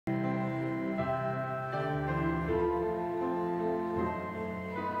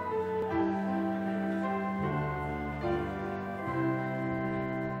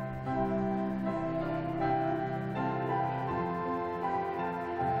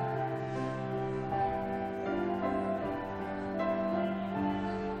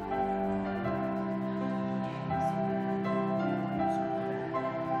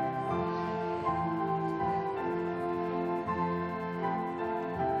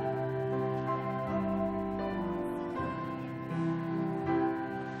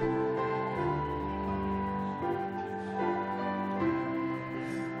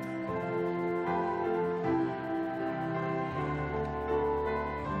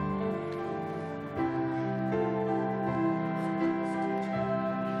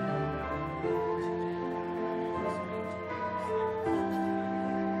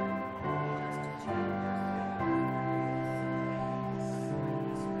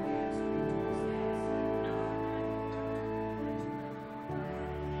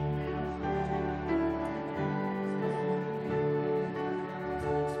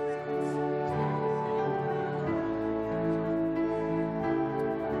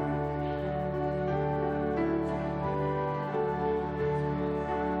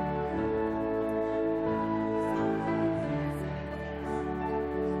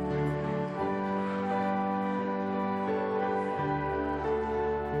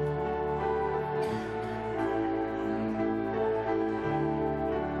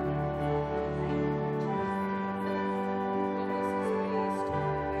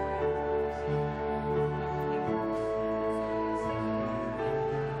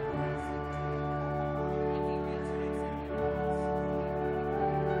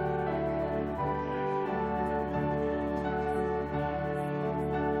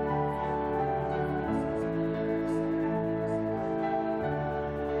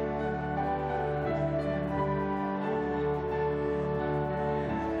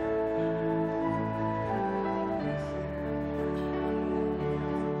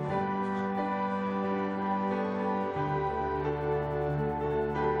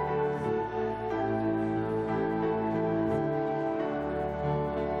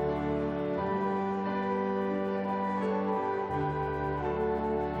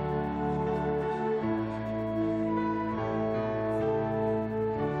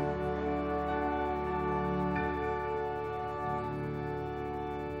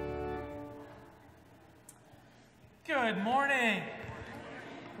Good morning.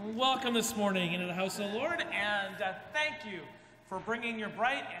 Welcome this morning into the house of the Lord, and thank you for bringing your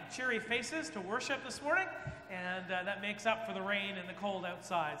bright and cheery faces to worship this morning, and that makes up for the rain and the cold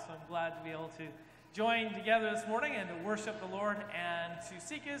outside, so I'm glad to be able to join together this morning and to worship the Lord and to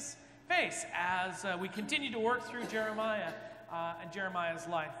seek His face as we continue to work through Jeremiah and Jeremiah's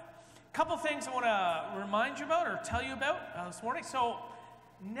life. A couple things I want to remind you about or tell you about this morning. So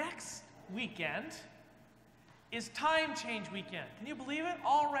next weekend is Time Change Weekend. Can you believe it?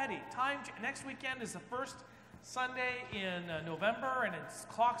 Already. Next weekend is the first Sunday in November, and its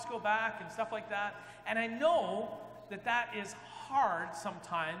clocks go back and stuff like that. And I know that that is hard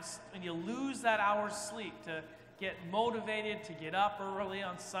sometimes when you lose that hour's sleep to get motivated to get up early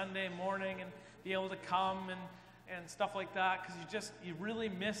on Sunday morning and be able to come and stuff like that, because you really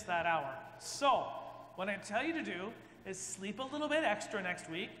miss that hour. So what I tell you to do is sleep a little bit extra next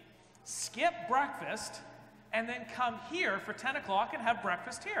week, skip breakfast, and then come here for 10 o'clock and have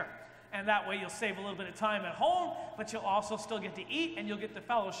breakfast here. And that way you'll save a little bit of time at home, but you'll also still get to eat and you'll get the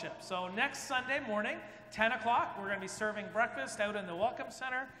fellowship. So next Sunday morning, 10 o'clock, we're going to be serving breakfast out in the Welcome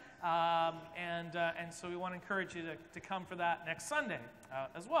Center. And so we want to encourage you to come for that next Sunday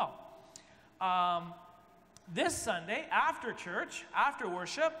as well. This Sunday, after church, after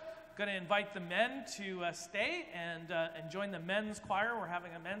worship, I'm going to invite the men to stay and join the men's choir. We're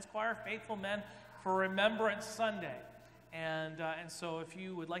having a men's choir, Faithful Men for Remembrance Sunday. And so if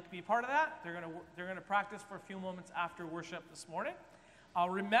you would like to be a part of that, they're going to practice for a few moments after worship this morning.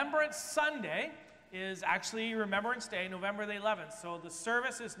 Remembrance Sunday is actually Remembrance Day, November the 11th. So the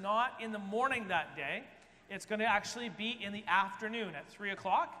service is not in the morning that day. It's going to actually be in the afternoon at 3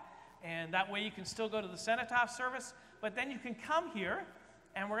 o'clock. And that way you can still go to the cenotaph service, but then you can come here,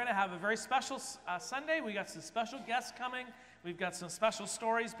 and we're going to have a very special Sunday. We got some special guests coming. We've got some special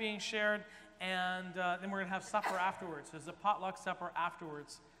stories being shared, and then we're going to have supper afterwards. There's a potluck supper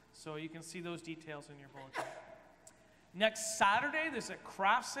afterwards, so you can see those details in your bulletin. Next Saturday, there's a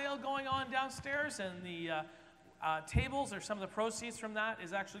craft sale going on downstairs, and the tables or some of the proceeds from that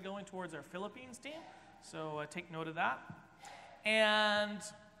is actually going towards our Philippines team, so take note of that. And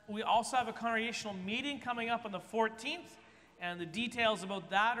we also have a congregational meeting coming up on the 14th, and the details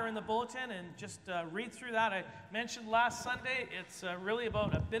about that are in the bulletin, and just read through that. I mentioned last Sunday, it's really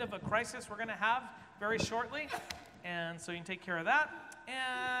about a bit of a crisis we're going to have very shortly, and so you can take care of that.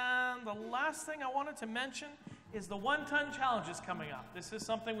 And the last thing I wanted to mention is the one-ton challenge is coming up. This is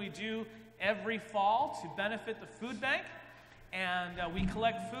something we do every fall to benefit the food bank, and we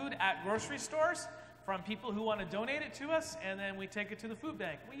collect food at grocery stores from people who want to donate it to us, and then we take it to the food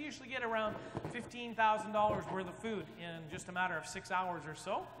bank. We usually get around $15,000 worth of food in just a matter of 6 hours or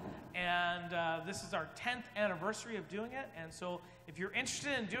so. And this is our 10th anniversary of doing it. And so if you're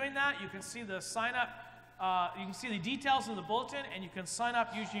interested in doing that, you can see the sign up, you can see the details in the bulletin, and you can sign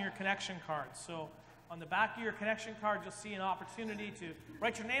up using your connection card. So on the back of your connection card, you'll see an opportunity to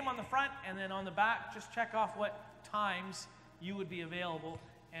write your name on the front, and then on the back, just check off what times you would be available,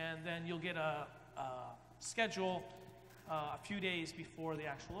 and then you'll get a schedule a few days before the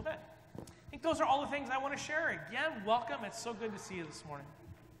actual event. I think those are all the things I want to share. Again, welcome. It's so good to see you this morning.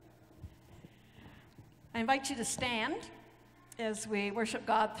 I invite you to stand as we worship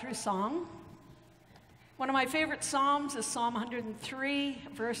God through song. One of my favorite psalms is Psalm 103,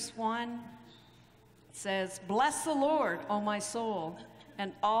 verse 1. It says, "Bless the Lord, O my soul,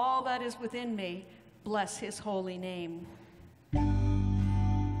 and all that is within me, bless His holy name."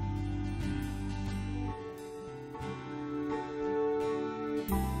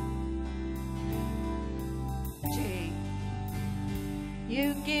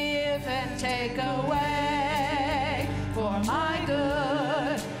 You give and take away for my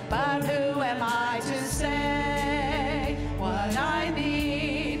good, but who am I to say what I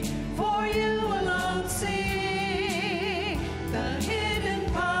need? For you alone see the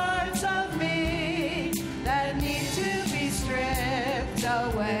hidden parts of me that need to be stripped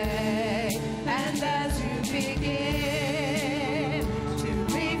away. And as you begin to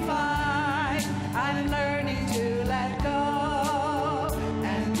refine, I'm learning to let go.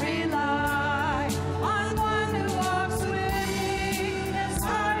 Rely on one who walks with me.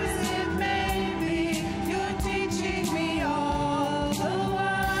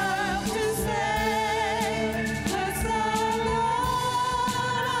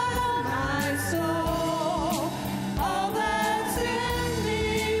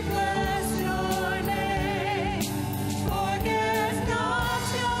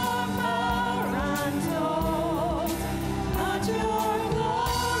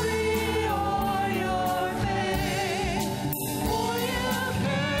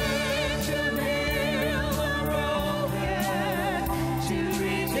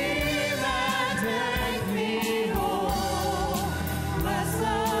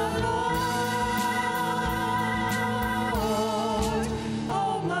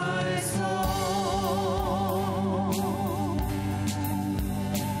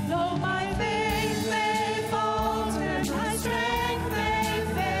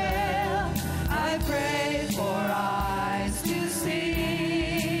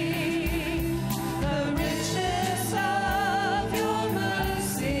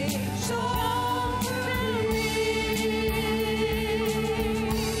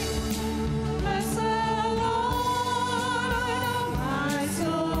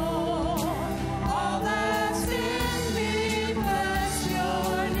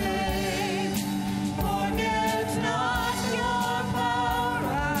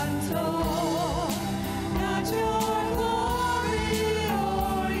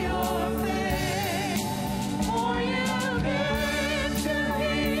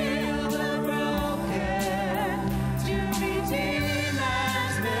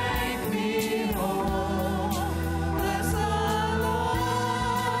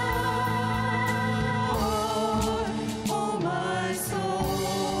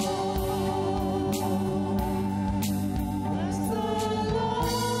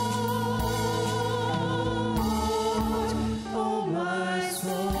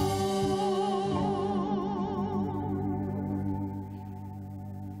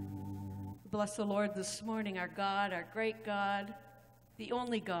 bless the Lord this morning, our God, our great God, the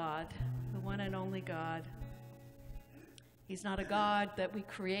only God, the one and only God. He's not a God that we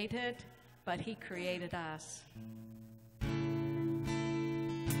created, but he created us.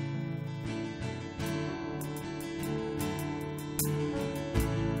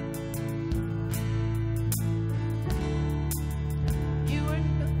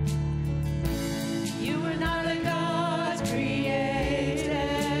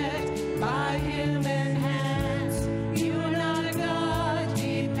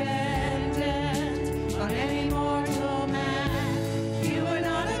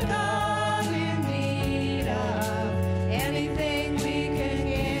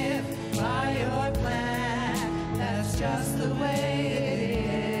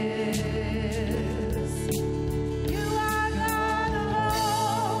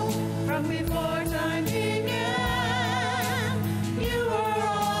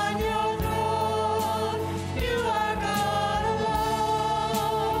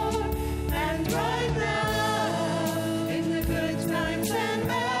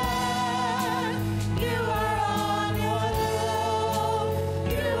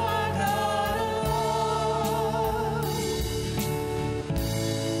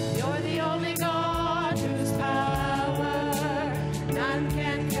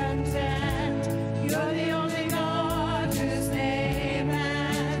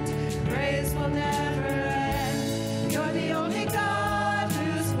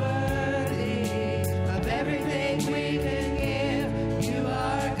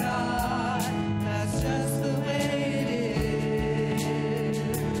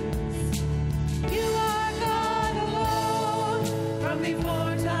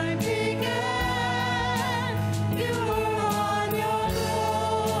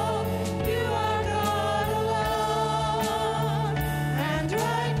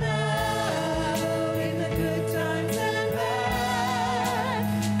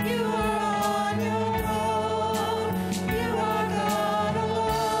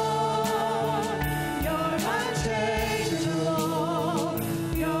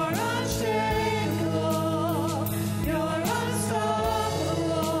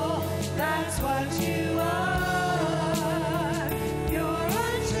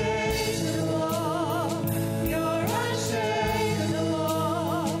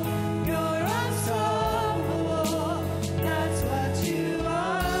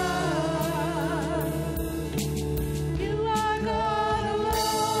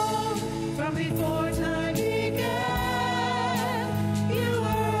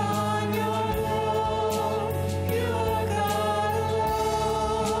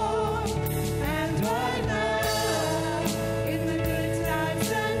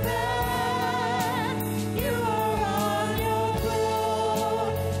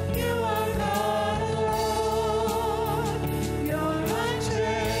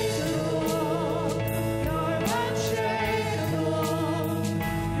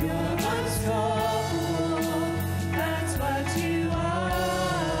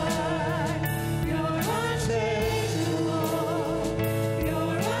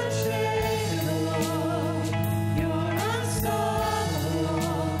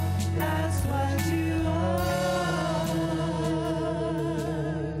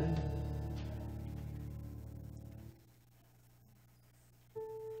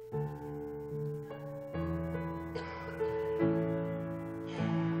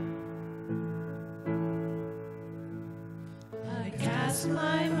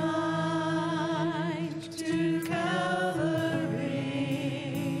 My mind to Calvary,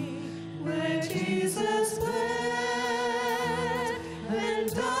 where Jesus bled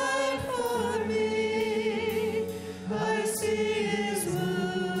and died for me. I see his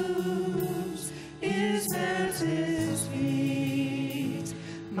wounds, his hands, his feet,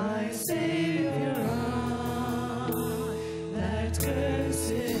 my Savior on that cursed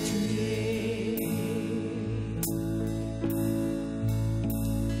tree.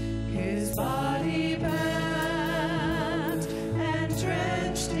 His body bound and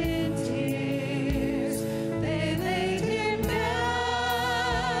drenched in tears, they laid him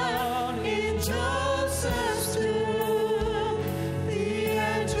down in Joseph's tomb. The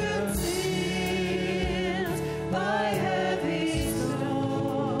entrance sealed by heavy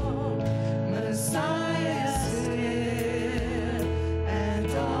stone,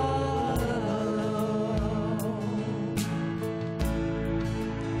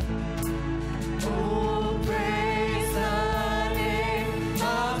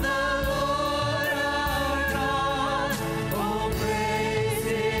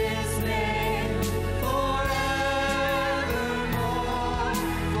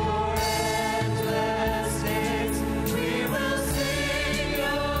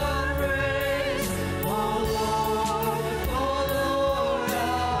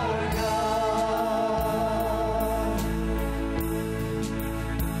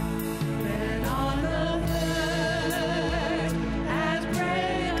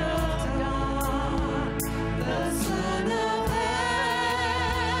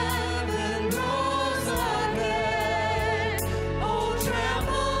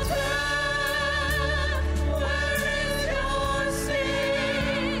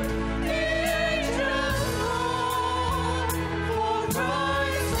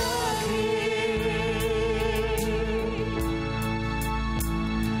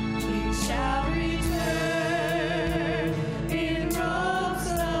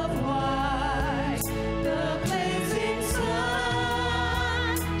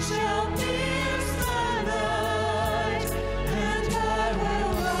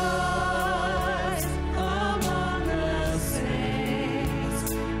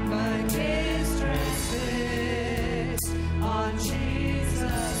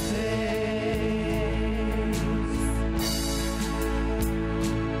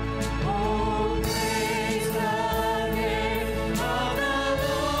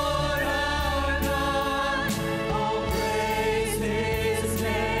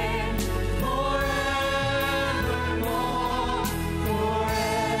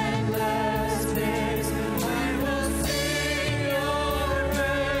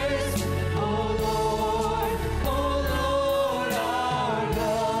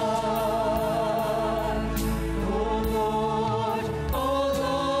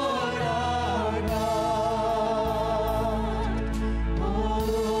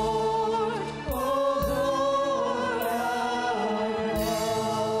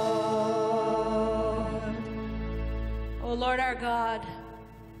 Lord our God,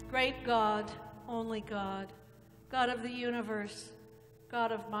 great God, only God, God of the universe,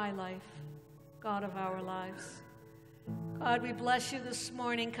 God of my life, God of our lives. God, we bless you this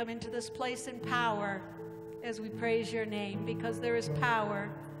morning. Come into this place in power as we praise your name, because there is power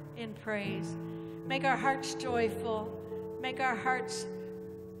in praise. Make our hearts joyful. Make our hearts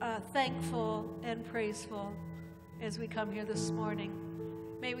thankful and praiseful as we come here this morning.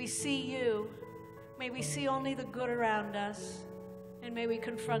 May we see you. May we see only the good around us, and may we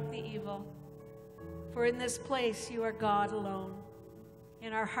confront the evil. For in this place you are God alone.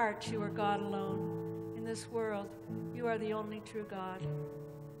 In our hearts you are God alone. In this world you are the only true God.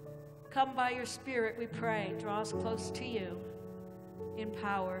 Come by your Spirit, we pray. Draw us close to you in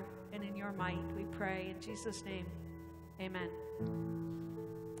power and in your might, we pray. In Jesus' name, amen.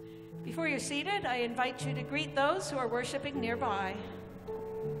 Before you're seated, I invite you to greet those who are worshiping nearby.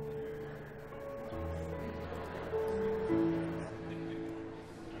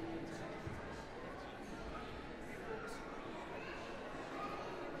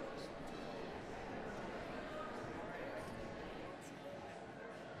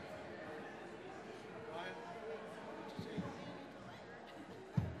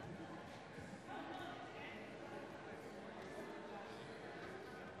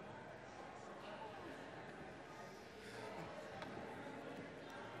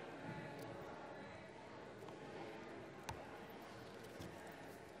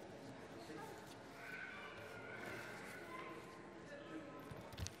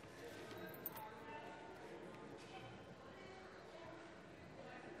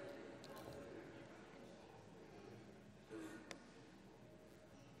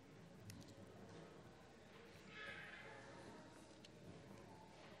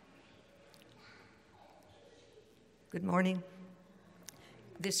 Good morning.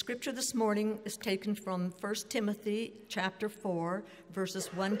 The scripture this morning is taken from 1 Timothy chapter 4,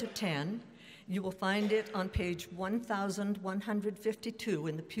 verses 1 to 10. You will find it on page 1152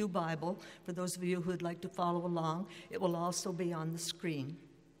 in the Pew Bible, for those of you who would like to follow along. It will also be on the screen.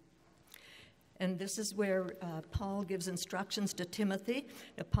 And this is where Paul gives instructions to Timothy.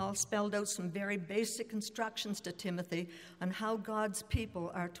 Now, Paul spelled out some very basic instructions to Timothy on how God's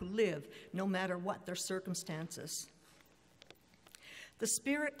people are to live, no matter what their circumstances. The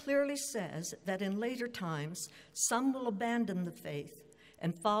Spirit clearly says that in later times, some will abandon the faith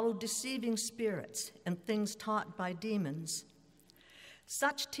and follow deceiving spirits and things taught by demons.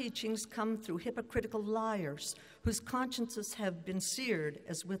 Such teachings come through hypocritical liars whose consciences have been seared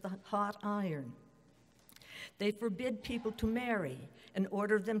as with a hot iron. They forbid people to marry and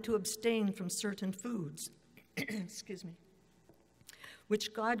order them to abstain from certain foods, excuse me,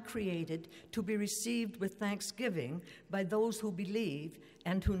 which God created to be received with thanksgiving by those who believe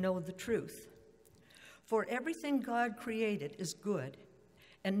and who know the truth. For everything God created is good,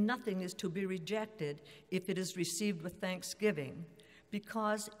 and nothing is to be rejected if it is received with thanksgiving,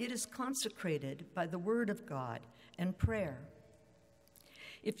 because it is consecrated by the word of God and prayer.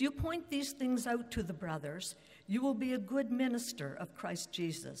 If you point these things out to the brothers, you will be a good minister of Christ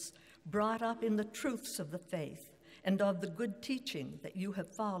Jesus, brought up in the truths of the faith and of the good teaching that you have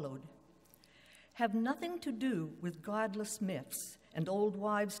followed. Have nothing to do with godless myths and old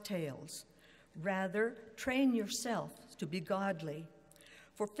wives' tales. Rather, train yourself to be godly.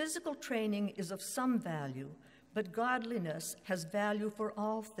 For physical training is of some value, but godliness has value for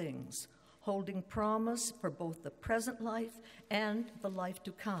all things, holding promise for both the present life and the life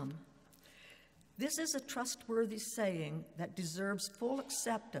to come. This is a trustworthy saying that deserves full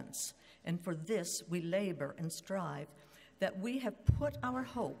acceptance, and for this we labor and strive, that we have put our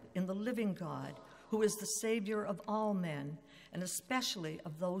hope in the living God, who is the Savior of all men, and especially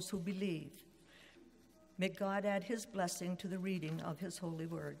of those who believe. May God add his blessing to the reading of his holy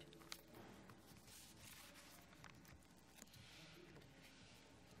word.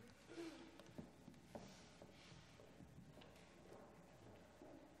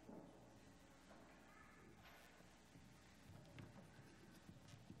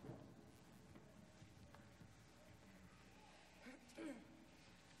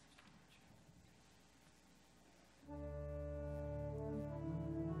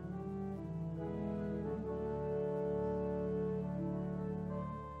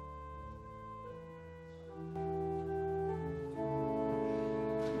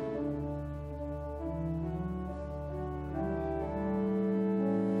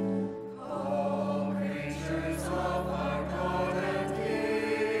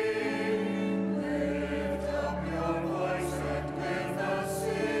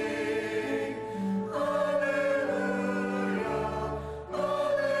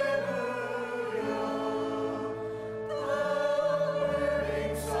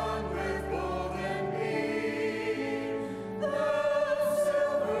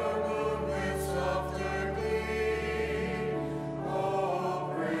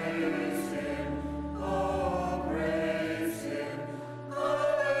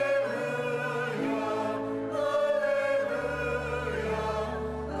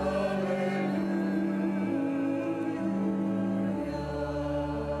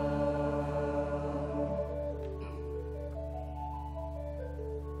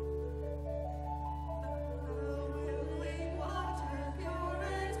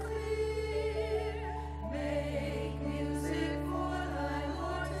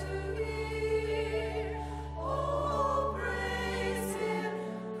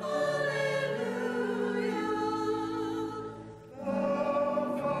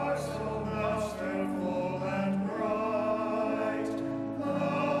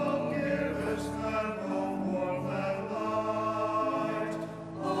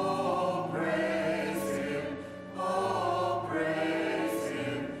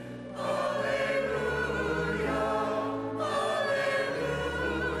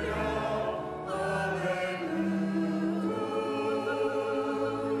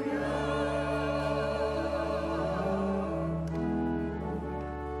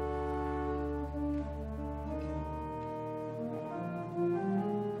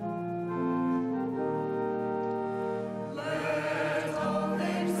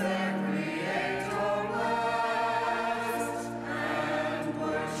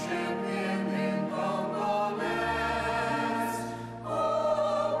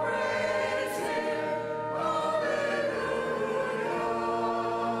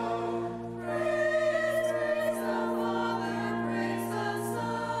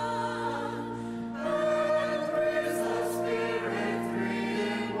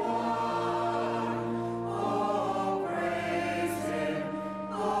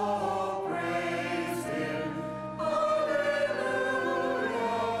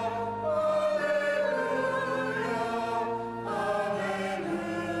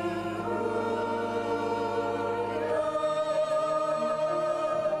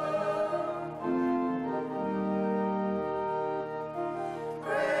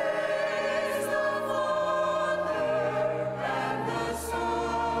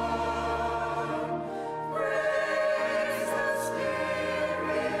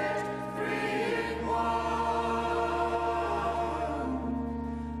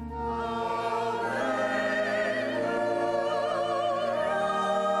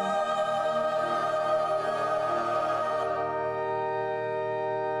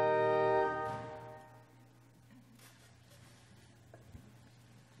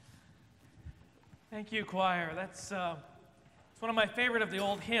 Thank you, choir. It's one of my favorite of the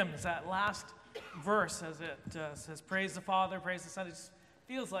old hymns, that last verse as it says, praise the Father, praise the Son. It just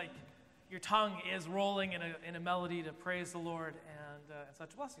feels like your tongue is rolling in a melody to praise the Lord, and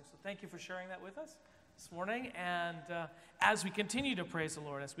such blessings. So thank you for sharing that with us this morning. And as we continue to praise the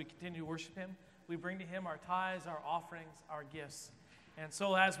Lord, as we continue to worship him, we bring to him our tithes, our offerings, our gifts. And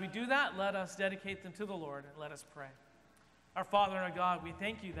so as we do that, let us dedicate them to the Lord, and let us pray. Our Father and our God, we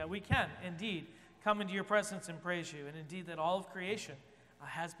thank you that we can indeed come into your presence and praise you, and indeed that all of creation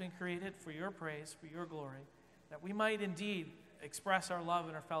has been created for your praise, for your glory, that we might indeed express our love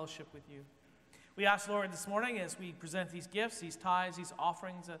and our fellowship with you. We ask, Lord, this morning as we present these gifts, these tithes, these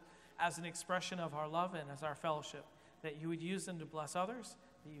offerings as an expression of our love and as our fellowship, that you would use them to bless others,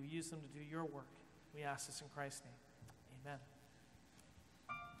 that you would use them to do your work. We ask this in Christ's name. Amen.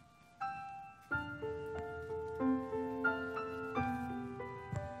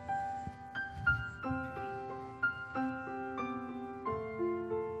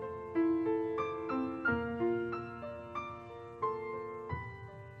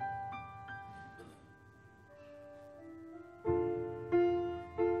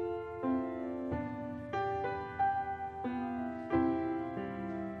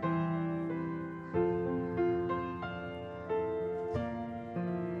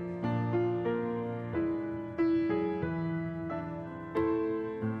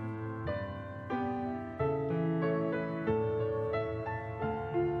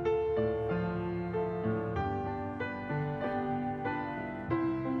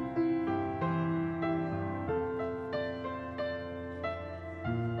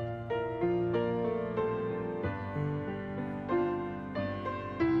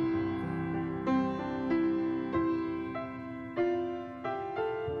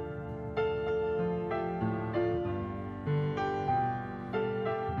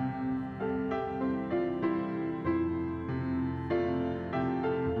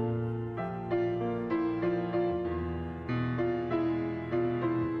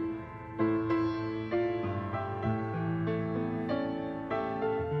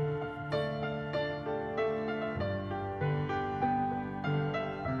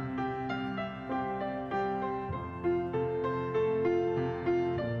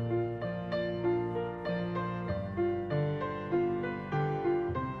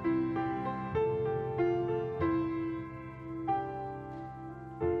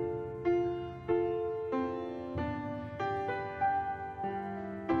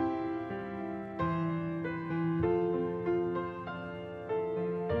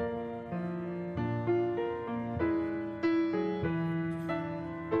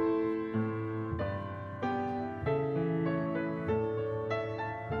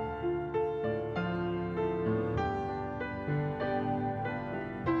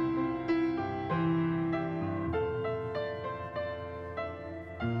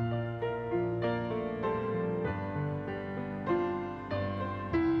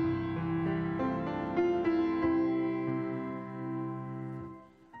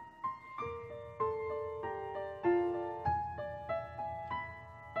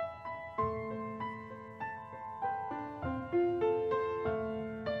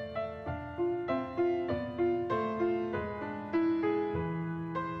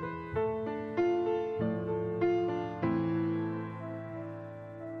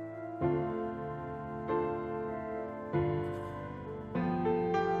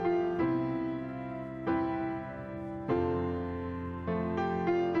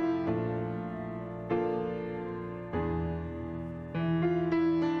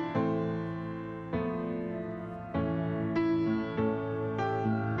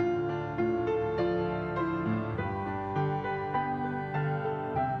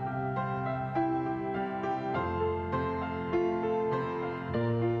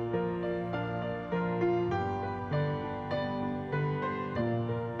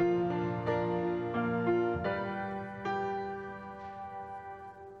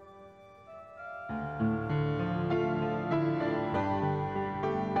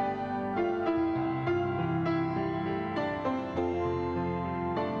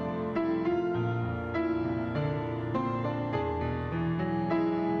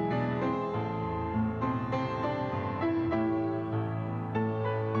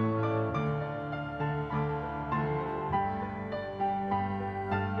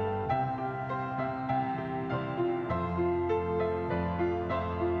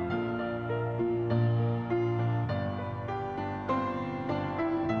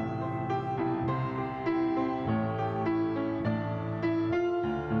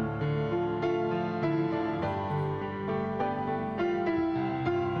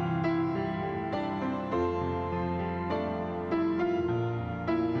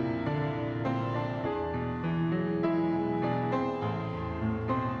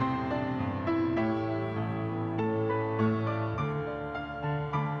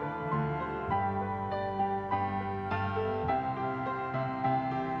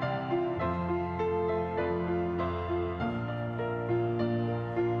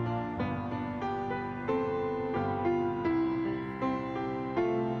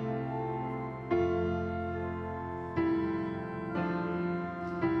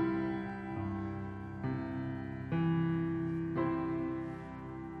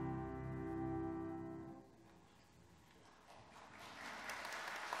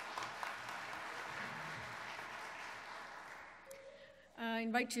 I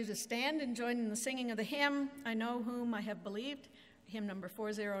invite you to stand and join in the singing of the hymn, I Know Whom I Have Believed, hymn number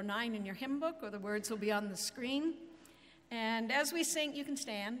 409 in your hymn book, or the words will be on the screen. And as we sing, you can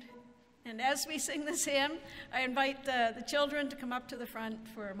stand. And as we sing this hymn, I invite the children to come up to the front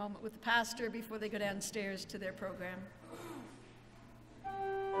for a moment with the pastor before they go downstairs to their program.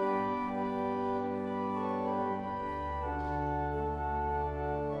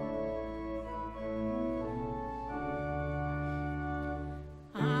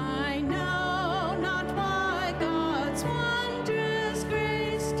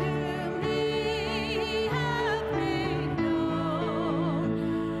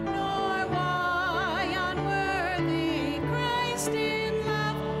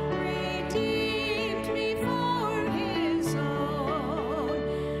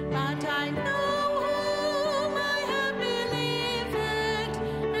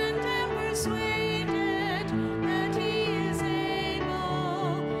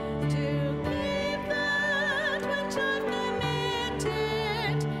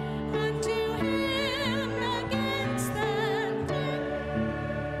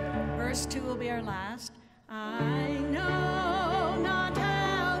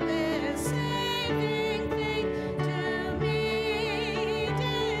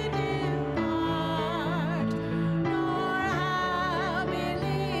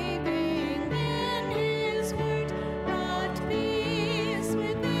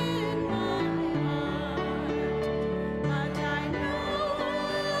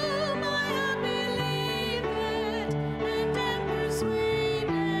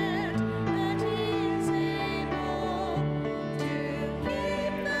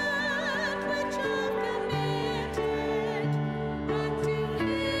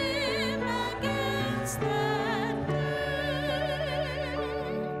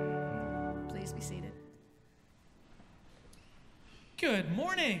 Good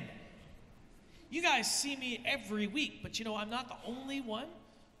morning. You guys see me every week, but you know, I'm not the only one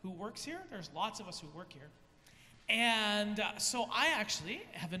who works here. There's lots of us who work here. And so I actually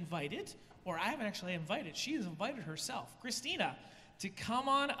have invited, or I haven't actually invited, she has invited herself, Christina, to come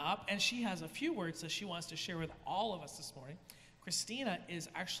on up, and she has a few words that she wants to share with all of us this morning. Christina is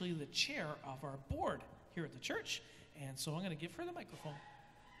actually the chair of our board here at the church, and so I'm going to give her the microphone.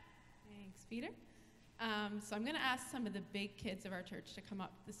 Thanks, Peter. So I'm going to ask some of the big kids of our church to come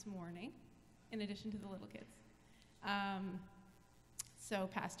up this morning, in addition to the little kids. So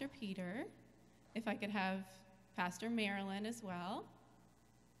Pastor Peter, if I could have Pastor Marilyn as well,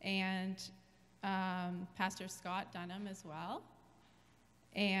 and Pastor Scott Dunham as well,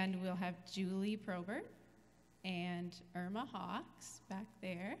 and we'll have Julie Probert, and Irma Hawks back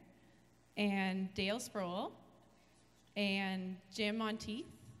there, and Dale Sproul, and Jim Monteith,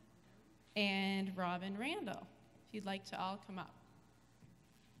 and Robin Randall, if you'd like to all come up.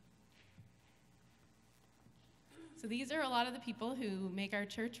 So these are a lot of the people who make our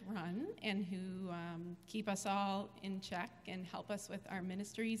church run and who keep us all in check and help us with our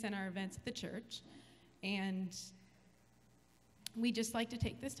ministries and our events at the church. And we just like to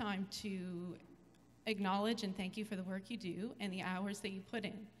take this time to acknowledge and thank you for the work you do and the hours that you put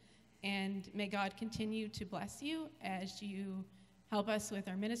in. And may God continue to bless you as you help us with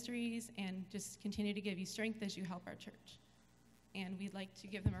our ministries and just continue to give you strength as you help our church. And we'd like to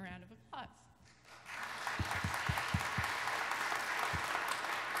give them a round of applause.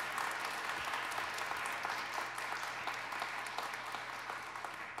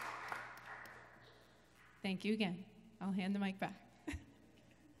 Thank you again. I'll hand the mic back.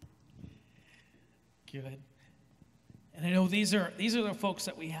 Good. And I know these are the folks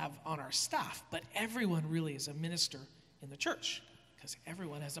that we have on our staff, but everyone really is a minister in the church because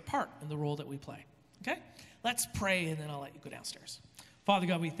everyone has a part in the role that we play. Okay? Let's pray, and then I'll let you go downstairs. Father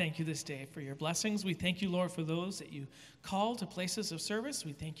God, we thank you this day for your blessings. We thank you, Lord, for those that you call to places of service.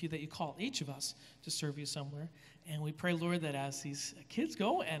 We thank you that you call each of us to serve you somewhere. And we pray, Lord, that as these kids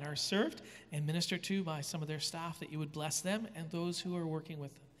go and are served and ministered to by some of their staff, that you would bless them and those who are working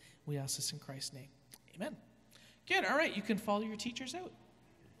with them. We ask this in Christ's name. Amen. Good. All right. You can follow your teachers out.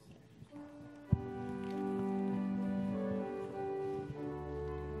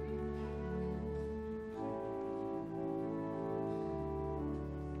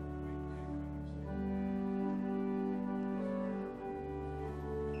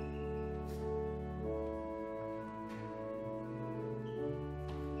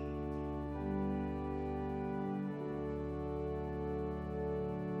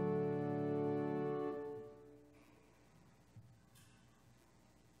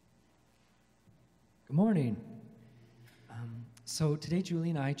 Good morning. So today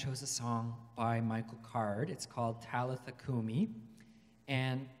Julie and I chose a song by Michael Card. It's called Talitha Kumi.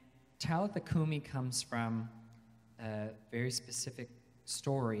 And Talitha Kumi comes from a very specific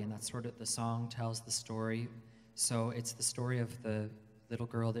story, and that's sort of the song tells the story. So it's the story of the little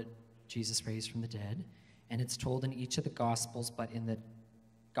girl that Jesus raised from the dead, and it's told in each of the Gospels, but in the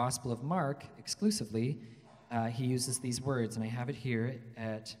Gospel of Mark exclusively, he uses these words, and I have it here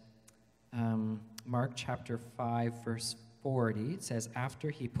at Mark chapter 5, verse 40. It says, "After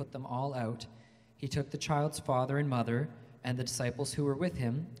he put them all out, he took the child's father and mother and the disciples who were with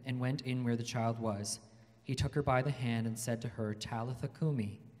him and went in where the child was. He took her by the hand and said to her, 'Talitha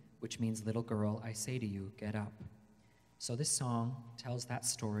Kumi,' which means, 'Little girl, I say to you, get up.'" So this song tells that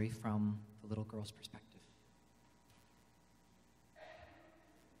story from the little girl's perspective.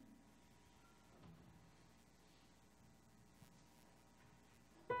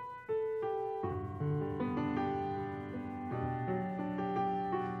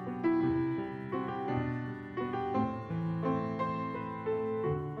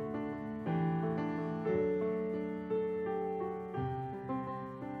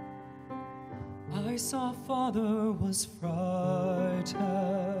 I saw Father was frightened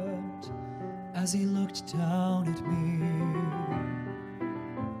as he looked down at me.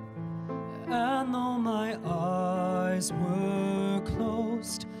 And though my eyes were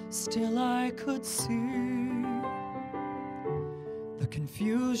closed, still I could see the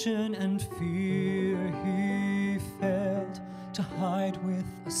confusion and fear he failed to hide with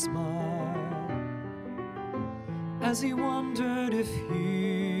a smile, as he wondered if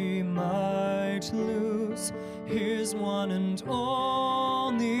he might lose his one and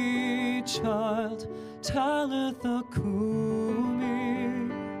only child, Talitha Kumi.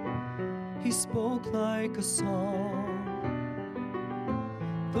 He spoke like a song,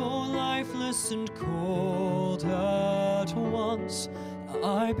 though lifeless and cold at once,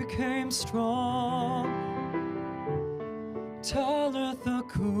 I became strong. Talitha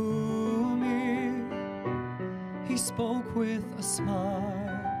Kumi. He spoke with a smile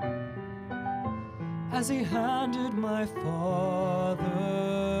as he handed my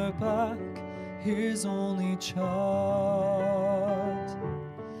father back his only child.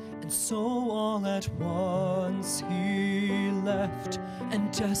 And so all at once he left and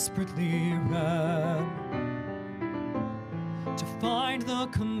desperately ran to find the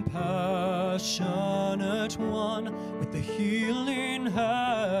compassionate one with the healing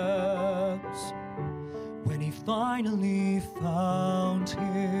hands. When he finally found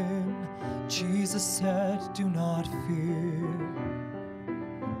him, Jesus said, "Do not fear."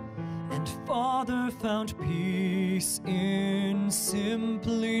 And Father found peace in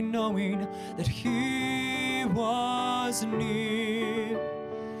simply knowing that he was near.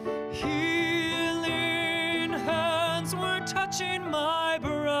 Healing hands were touching my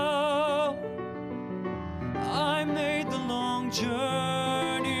brow. I made the long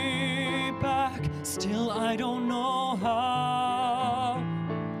journey back, still I don't know how.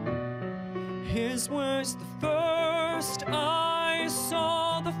 His words, the first I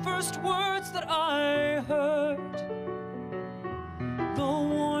saw, the first words that I heard, the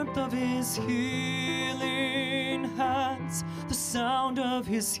warmth of his healing hands, the sound of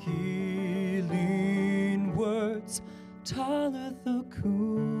his healing words, Talitha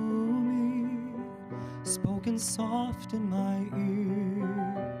Kumi, spoken soft in my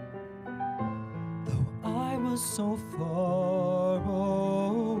ear. Though I was so far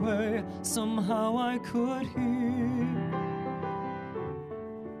away, somehow I could hear.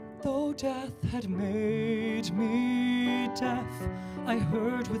 Though death had made me deaf, I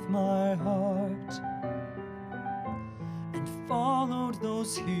heard with my heart and followed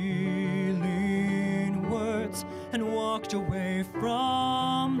those healing words and walked away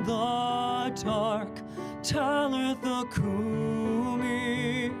from the dark. Talitha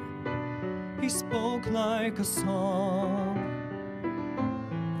Kumi. He spoke like a song,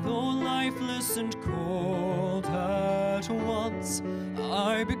 though lifeless and cold at once,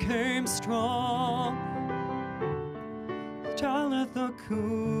 I became strong. Talitha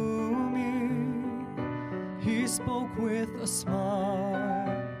Kumi. He spoke with a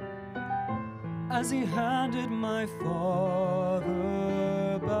smile as he handed my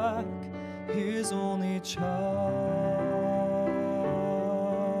father back his only child.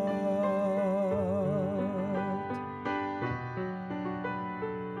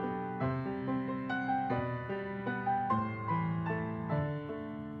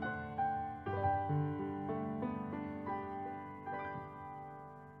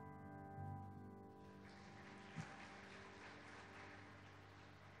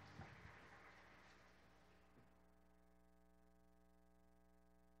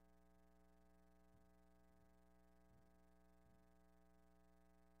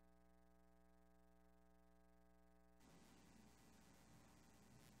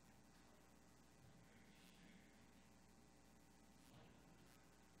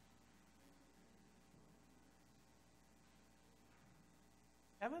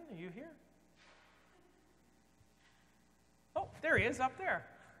 Evan, are you here? Oh, there he is up there.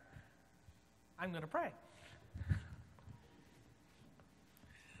 I'm going to pray.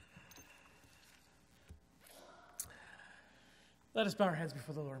 Let us bow our heads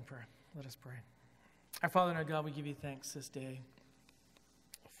before the Lord in prayer. Let us pray. Our Father and our God, we give you thanks this day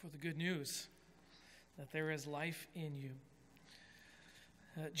for the good news that there is life in you.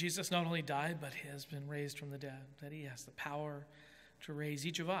 Jesus not only died, but he has been raised from the dead, that he has the power to raise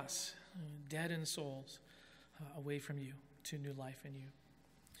each of us, dead in souls, away from you to new life in you.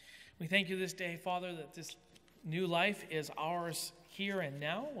 We thank you this day, Father, that this new life is ours here and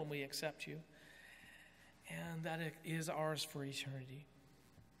now when we accept you, and that it is ours for eternity.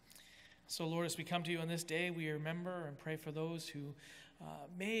 So, Lord, as we come to you on this day, we remember and pray for those who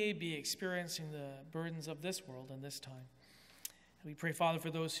may be experiencing the burdens of this world in this time. We pray, Father,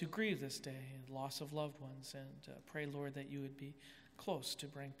 for those who grieve this day and loss of loved ones, and pray, Lord, that you would be close to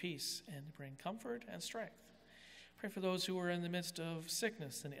bring peace and to bring comfort and strength. Pray for those who are in the midst of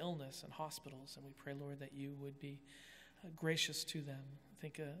sickness and illness and hospitals, and we pray, Lord, that you would be gracious to them.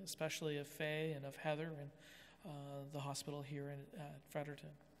 Think especially of Faye and of Heather and the hospital here at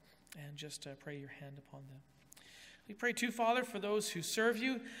Fredericton, and just pray your hand upon them. We pray too, Father, for those who serve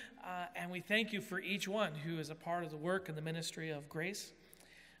you, and we thank you for each one who is a part of the work and the ministry of grace.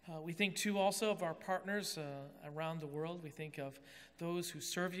 We think too also of our partners around the world. We think of those who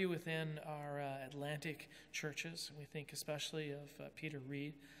serve you within our Atlantic churches. We think especially of Peter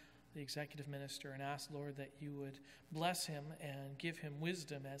Reed, the executive minister, and ask, Lord, that you would bless him and give him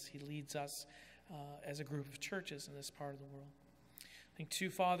wisdom as he leads us as a group of churches in this part of the world. I think too,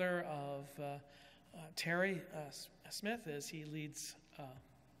 Father, of Terry Smith as he leads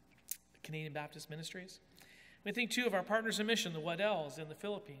Canadian Baptist Ministries. We think too of our partners in mission, the Waddells in the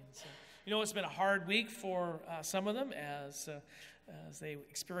Philippines. You know, it's been a hard week for some of them as they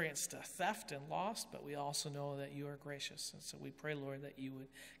experienced theft and loss, but we also know that you are gracious. And so we pray, Lord, that you would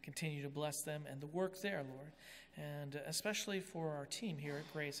continue to bless them and the work there, Lord, and especially for our team here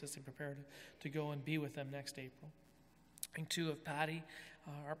at Grace as they prepare to go and be with them next April. And too of Patty,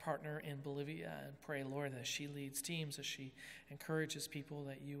 our partner in Bolivia, and pray, Lord, as she leads teams, as she encourages people,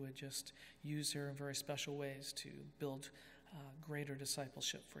 that you would just use her in very special ways to build greater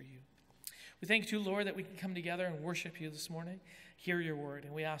discipleship for you. We thank you, Lord, that we can come together and worship you this morning, hear your word,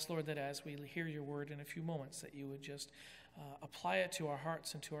 and we ask, Lord, that as we hear your word in a few moments, that you would just apply it to our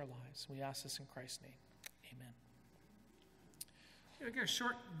hearts and to our lives. We ask this in Christ's name. Amen. Here, a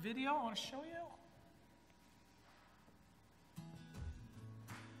short video I want to show you.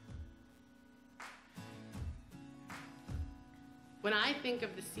 When I think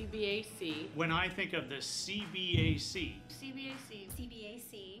of the CBAC, When I think of the CBAC,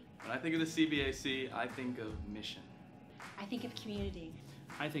 CBAC. When I think of the CBAC, I think of mission. I think of community.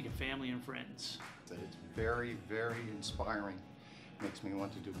 I think of family and friends. It's very, very inspiring. Makes me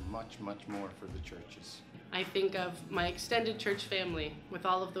want to do much, much more for the churches. I think of my extended church family with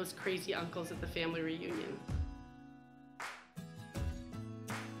all of those crazy uncles at the family reunion.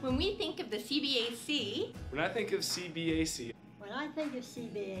 When we think of the CBAC, When I think of CBAC, when I think of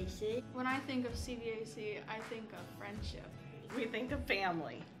CBAC, when I think of CBAC, I think of friendship. We think of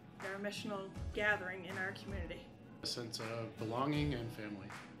family. They're a missional gathering in our community. A sense of belonging and family.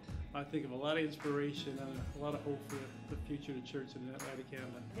 I think of a lot of inspiration and a lot of hope for the future of the church in Atlantic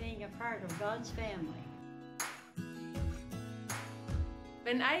Canada. Being a part of God's family.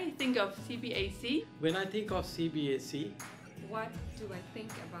 When I think of CBAC, when I think of CBAC, what do I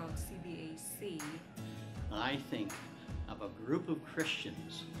think about CBAC? I think of a group of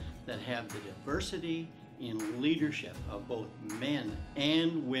Christians that have the diversity in leadership of both men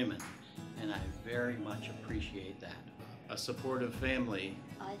and women, and I very much appreciate that. A supportive family.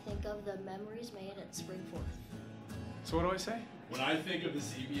 I think of the memories made at Springforth. So what do I say? When I think of the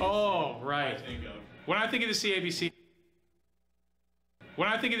CBAC, oh, right. I think of... When I think of the CABC, when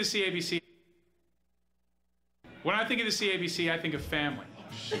I think of the CABC, when I think of the CABC, I think of family. Oh,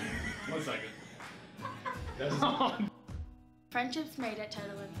 shit. 1 second. Friendships made at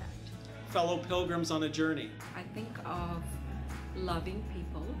Total Impact. Fellow pilgrims on a journey. I think of loving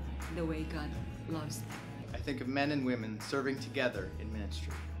people the way God loves them. I think of men and women serving together in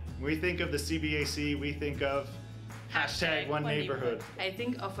ministry. When we think of the CBAC, we think of #OneNeighborhood. I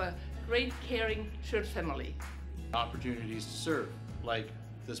think of a great caring church family. Opportunities to serve, like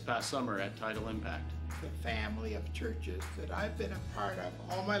this past summer at Title Impact. The family of churches that I've been a part of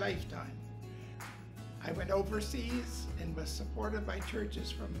all my lifetime. I went overseas and was supported by churches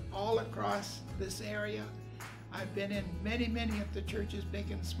from all across this area. I've been in many, many of the churches,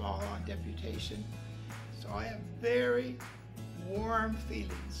 big and small, on deputation. So I am very, warm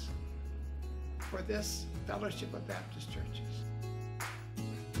feelings for this fellowship of Baptist churches.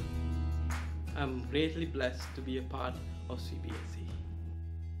 I'm greatly blessed to be a part of CBAC.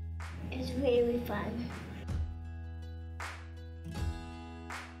 It's really fun.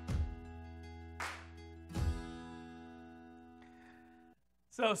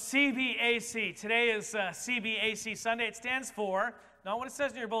 So CBAC, today is CBAC Sunday. It stands for, not what it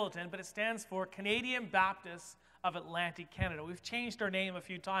says in your bulletin, but it stands for Canadian Baptists of Atlantic Canada. We've changed our name a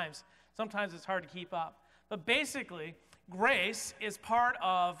few times. Sometimes it's hard to keep up. But basically, Grace is part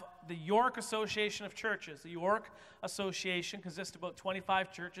of the York Association of Churches. The York Association consists of about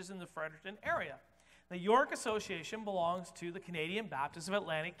 25 churches in the Fredericton area. The York Association belongs to the Canadian Baptists of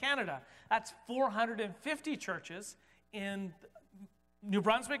Atlantic Canada. That's 450 churches in New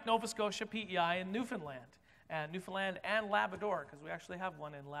Brunswick, Nova Scotia, PEI, and Newfoundland and Labrador, because we actually have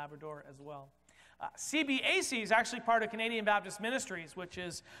one in Labrador as well. CBAC is actually part of Canadian Baptist Ministries, which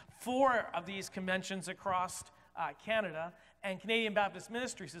is 4 of these conventions across Canada, and Canadian Baptist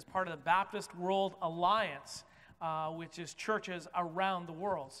Ministries is part of the Baptist World Alliance, which is churches around the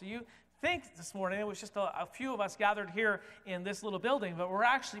world. So you think this morning it was just a few of us gathered here in this little building, but we're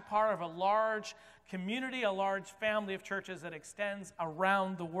actually part of a large community, a large family of churches that extends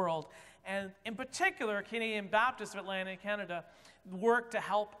around the world. And in particular, Canadian Baptists of Atlantic Canada work to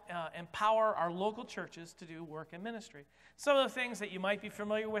help empower our local churches to do work in ministry. Some of the things that you might be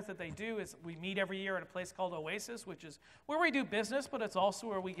familiar with that they do is we meet every year at a place called Oasis, which is where we do business, but it's also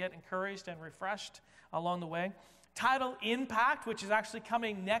where we get encouraged and refreshed along the way. Title Impact, which is actually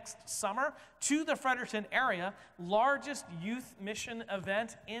coming next summer to the Fredericton area, largest youth mission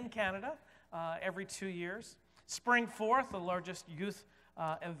event in Canada every 2 years. Spring Forth, the largest youth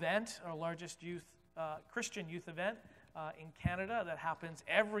event, or largest youth Christian youth event in Canada that happens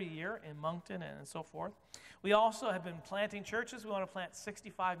every year in Moncton and so forth. We also have been planting churches. We want to plant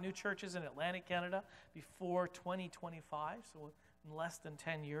 65 new churches in Atlantic Canada before 2025, so in less than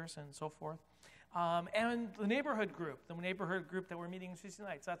 10 years and so forth. And the neighborhood group that we're meeting Tuesday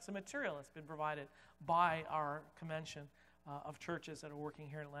nights, that's the material that's been provided by our convention of churches that are working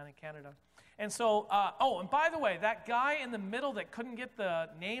here in Atlantic Canada. And so, and by the way, that guy in the middle that couldn't get the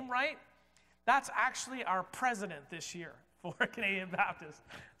name right, that's actually our president this year for Canadian Baptists,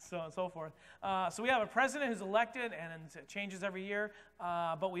 so on and so forth. So we have a president who's elected, and it changes every year,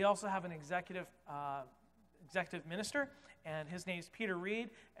 but we also have an executive minister, and his name's Peter Reed.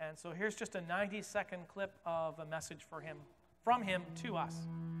 And so here's just a 90-second clip of a message from him to us.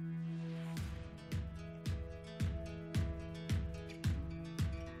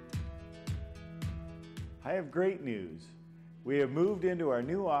 I have great news. We have moved into our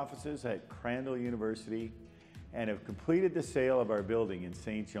new offices at Crandall University and have completed the sale of our building in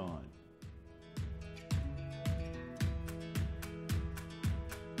St. John.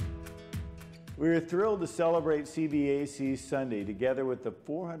 We are thrilled to celebrate CBAC Sunday together with the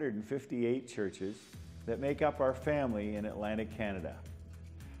 458 churches that make up our family in Atlantic Canada.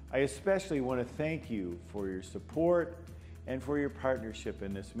 I especially want to thank you for your support and for your partnership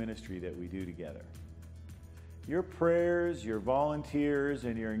in this ministry that we do together. Your prayers, your volunteers,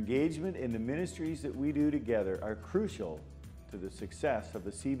 and your engagement in the ministries that we do together are crucial to the success of the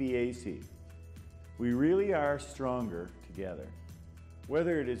CBAC. We really are stronger together.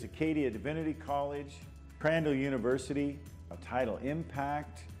 Whether it is Acadia Divinity College, Crandall University, Title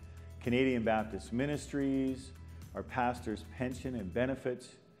Impact, Canadian Baptist Ministries, our pastors' pension and benefits,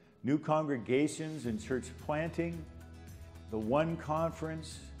 new congregations and church planting, the One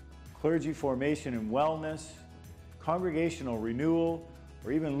Conference, clergy formation and wellness, congregational renewal,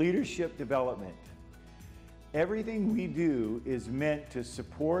 or even leadership development. Everything we do is meant to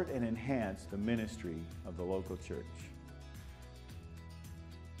support and enhance the ministry of the local church.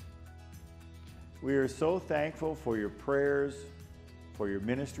 We are so thankful for your prayers, for your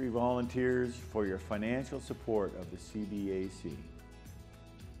ministry volunteers, for your financial support of the CBAC.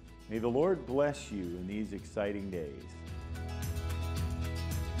 May the Lord bless you in these exciting days.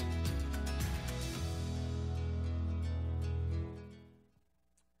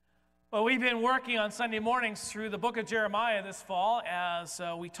 Well, we've been working on Sunday mornings through the book of Jeremiah this fall as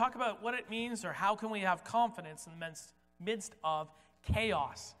we talk about what it means, or how can we have confidence in the midst of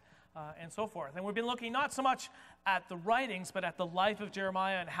chaos and so forth. And we've been looking not so much at the writings, but at the life of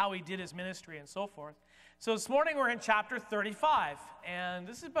Jeremiah and how he did his ministry and so forth. So this morning we're in chapter 35, and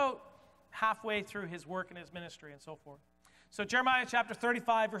this is about halfway through his work and his ministry and so forth. So Jeremiah chapter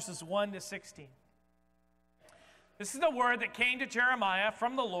 35, verses 1 to 16. This is the word that came to Jeremiah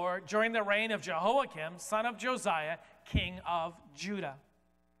from the Lord during the reign of Jehoiakim, son of Josiah, king of Judah.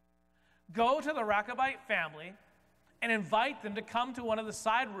 Go to the Rechabite family and invite them to come to one of the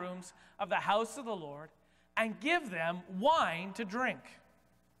side rooms of the house of the Lord and give them wine to drink.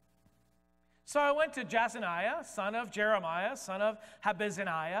 So I went to Jazaniah, son of Jeremiah, son of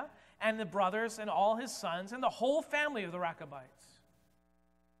Habazaniah, and the brothers and all his sons and the whole family of the Rechabites.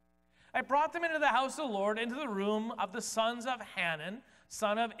 I brought them into the house of the Lord, into the room of the sons of Hanan,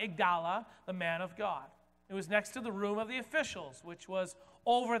 son of Igdala, the man of God. It was next to the room of the officials, which was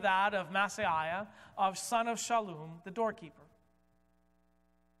over that of Maaseiah, son of Shallum, the doorkeeper.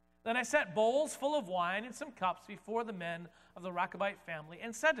 Then I set bowls full of wine and some cups before the men of the Rechabite family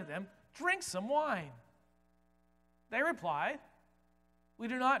and said to them, "Drink some wine." They replied, "We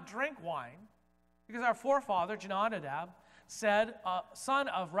do not drink wine, because our forefather Jonadab, son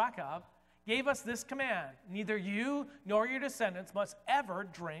of Rechab, gave us this command: neither you nor your descendants must ever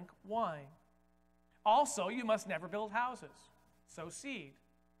drink wine. Also, you must never build houses, sow seed,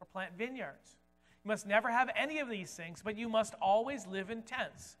 or plant vineyards. You must never have any of these things, but you must always live in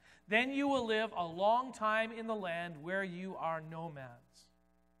tents. Then you will live a long time in the land where you are nomads.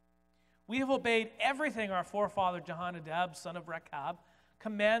 We have obeyed everything our forefather Jehonadab, son of Rechab,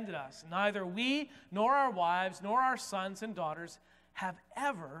 commanded us. Neither we nor our wives nor our sons and daughters have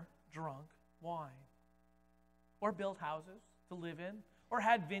ever drunk wine, or built houses to live in, or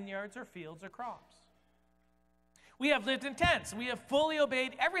had vineyards or fields or crops. We have lived in tents, and we have fully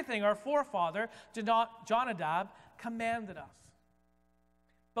obeyed everything our forefather Jonadab commanded us.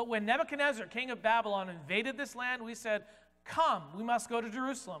 But when Nebuchadnezzar, king of Babylon, invaded this land, we said, 'Come, we must go to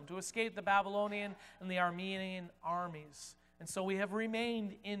Jerusalem to escape the Babylonian and the Aramean armies.' And so we have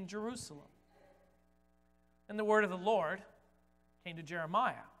remained in Jerusalem." And the word of the Lord came to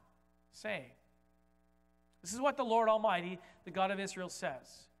Jeremiah, saying, "This is what the Lord Almighty, the God of Israel,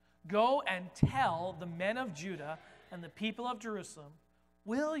 says. Go and tell the men of Judah and the people of Jerusalem,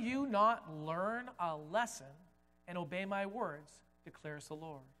 will you not learn a lesson and obey my words, declares the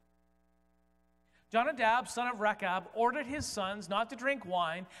Lord. Jonadab, son of Rechab, ordered his sons not to drink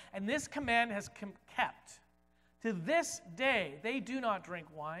wine, and this command has kept. To this day they do not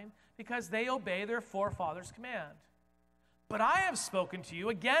drink wine, because they obey their forefathers' command. But I have spoken to you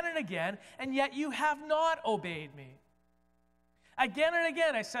again and again, and yet you have not obeyed me. Again and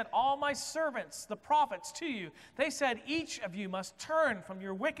again I sent all my servants, the prophets, to you. They said, each of you must turn from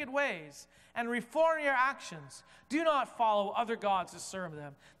your wicked ways and reform your actions. Do not follow other gods to serve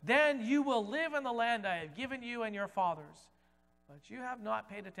them. Then you will live in the land I have given you and your fathers. But you have not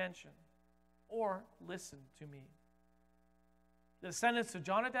paid attention or listened to me. The descendants of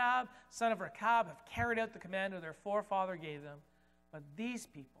Jonadab, son of Rechab, have carried out the command that their forefather gave them, but these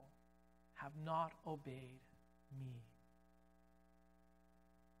people have not obeyed me."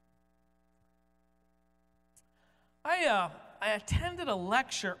 I attended a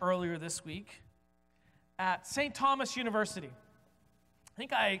lecture earlier this week at St. Thomas University.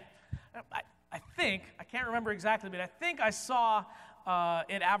 I can't remember exactly, but I think I saw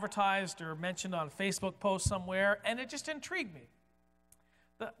it advertised or mentioned on a Facebook post somewhere, and it just intrigued me.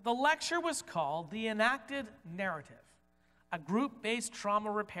 The lecture was called The Enacted Narrative, a group-based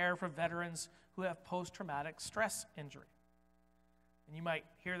trauma repair for veterans who have post-traumatic stress injury. And you might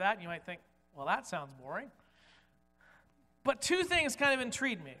hear that, and you might think, well, that sounds boring. But two things kind of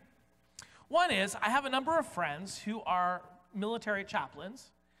intrigued me. One is, I have a number of friends who are military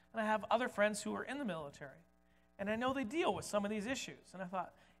chaplains, and I have other friends who are in the military. And I know they deal with some of these issues. And I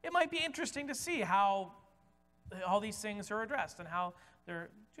thought, it might be interesting to see how all these things are addressed and how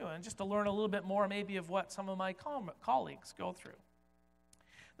they're doing, just to learn a little bit more maybe of what some of my colleagues go through.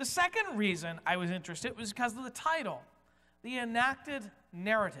 The second reason I was interested was because of the title, The Enacted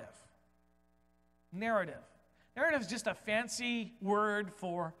Narrative. Narrative. Narrative is just a fancy word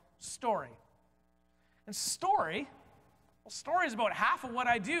for story. And story is about half of what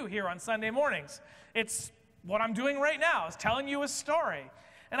I do here on Sunday mornings. It's what I'm doing right now, is telling you a story.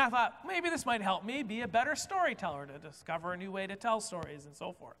 And I thought, maybe this might help me be a better storyteller, to discover a new way to tell stories and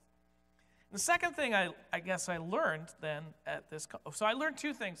so forth. And the second thing I guess I learned then at this, so I learned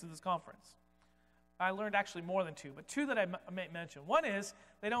two things at this conference. I learned actually more than two, but two that I might mention. One is,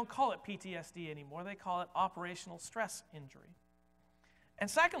 they don't call it PTSD anymore. They call it operational stress injury. And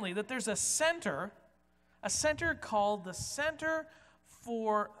secondly, that there's a center called the Center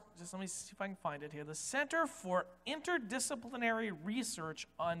for, just let me see if I can find it here, the Center for Interdisciplinary Research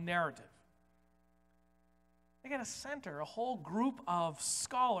on Narrative. They got a center, a whole group of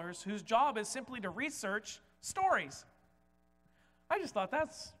scholars whose job is simply to research stories. I just thought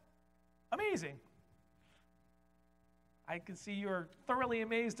that's amazing. I can see you're thoroughly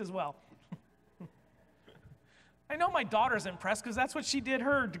amazed as well. I know my daughter's impressed because that's what she did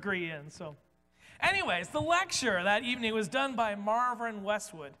her degree in. So, Anyways, the lecture that evening was done by Marvin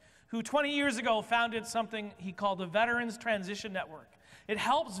Westwood, who 20 years ago founded something he called the Veterans Transition Network. It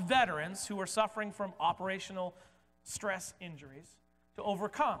helps veterans who are suffering from operational stress injuries to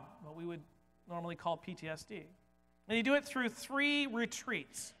overcome what we would normally call PTSD. And they do it through 3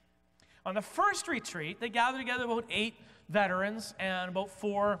 retreats. On the first retreat, they gather together about 8 veterans and about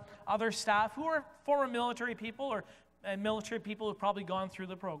 4 other staff who are former military people or military people who've probably gone through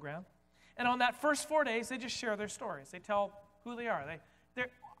the program. And on that first 4 days, they just share their stories. They tell who they are. They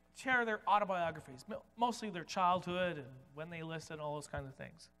share their autobiographies, mostly their childhood and when they enlisted and all those kinds of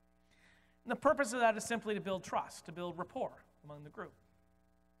things. And the purpose of that is simply to build trust, to build rapport among the group.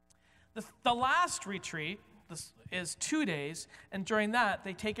 The last retreat is 2 days, and during that,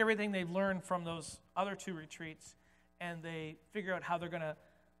 they take everything they've learned from those other 2 retreats, and they figure out how they're going to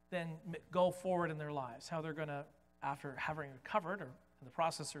then go forward in their lives, how they're going to, after having recovered or in the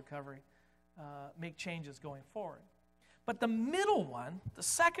process of recovery, make changes going forward. But the middle one, the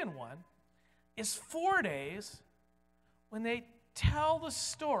second one, is 4 days when they tell the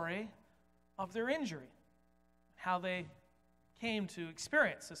story of their injury, how they came to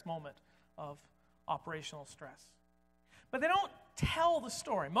experience this moment of operational stress. But they don't tell the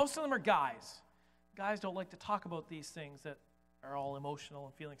story. Most of them are guys. Guys don't like to talk about these things that are all emotional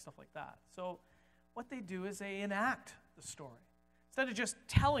and feeling stuff like that. So what they do is they enact the story. Instead of just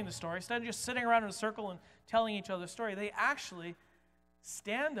telling the story, instead of just sitting around in a circle and telling each other the story, they actually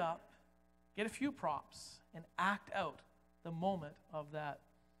stand up, get a few props, and act out the moment of that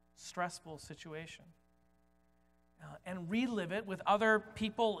stressful situation. And relive it with other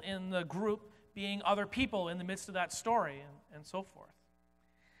people in the group being other people in the midst of that story and so forth.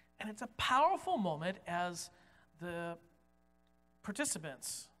 And it's a powerful moment as the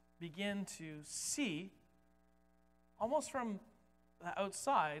participants begin to see, almost from the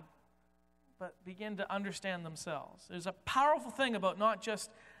outside, but begin to understand themselves. There's a powerful thing about not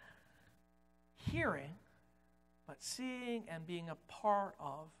just hearing, but seeing and being a part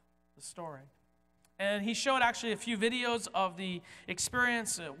of the story. And he showed actually a few videos of the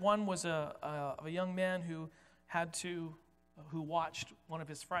experience. One was of a young man who watched one of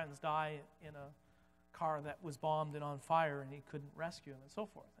his friends die in a car that was bombed and on fire, and he couldn't rescue him and so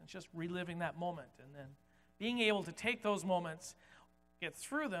forth. And it's just reliving that moment and then being able to take those moments, get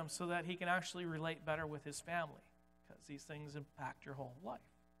through them so that he can actually relate better with his family, because these things impact your whole life.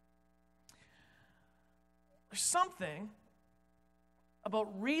 There's something about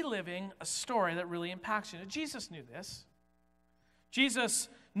reliving a story that really impacts you. Now, Jesus knew this. Jesus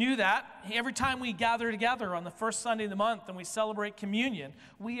knew that. Every time we gather together on the first Sunday of the month and we celebrate communion,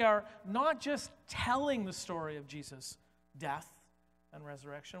 we are not just telling the story of Jesus' death and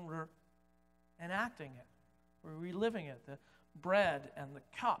resurrection, we're enacting it. We're reliving it. The bread and the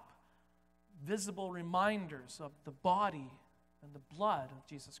cup, visible reminders of the body and the blood of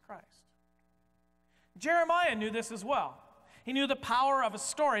Jesus Christ. Jeremiah knew this as well. He knew the power of a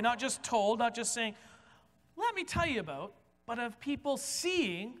story, not just told, not just saying, let me tell you about, but of people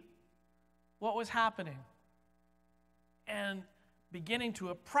seeing what was happening and beginning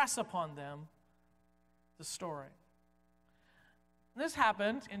to impress upon them the story. And this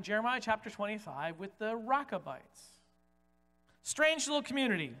happened in Jeremiah chapter 25 with the Rechabites. Strange little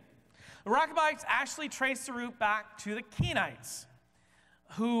community. The Rechabites actually trace the root back to the Kenites,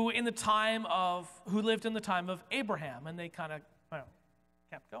 who lived in the time of Abraham, and they kind of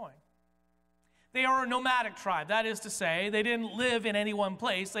kept going. They are a nomadic tribe. That is to say, they didn't live in any one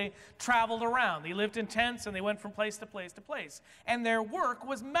place. They traveled around. They lived in tents, and they went from place to place to place. And their work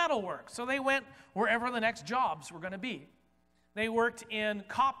was metal work, so they went wherever the next jobs were going to be. They worked in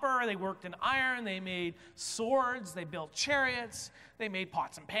copper, they worked in iron, they made swords, they built chariots, they made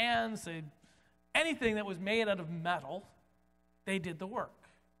pots and pans, anything that was made out of metal, they did the work.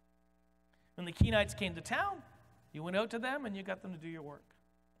 When the Kenites came to town, you went out to them and you got them to do your work.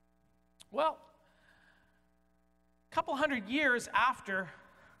 Well, a couple hundred years after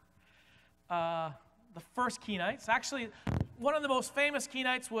the first Kenites, actually, one of the most famous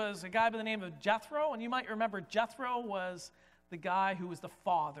Kenites was a guy by the name of Jethro, and you might remember Jethro was the guy who was the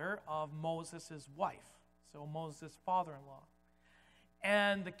father of Moses' wife, so Moses' father-in-law.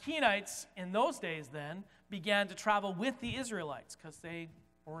 And the Kenites in those days then began to travel with the Israelites because they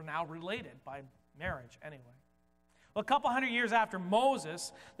were now related by marriage anyway. Well, a couple hundred years after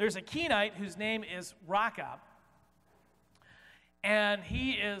Moses, there's a Kenite whose name is Rechab. And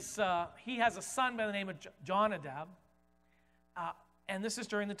he has a son by the name of Jonadab. And this is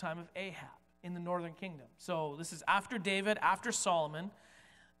during the time of Ahab in the northern kingdom. So this is after David, after Solomon.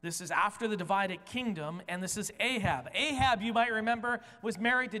 This is after the divided kingdom, and this is Ahab. Ahab, you might remember, was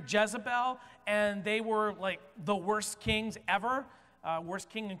married to Jezebel, and they were like the worst kings ever, worst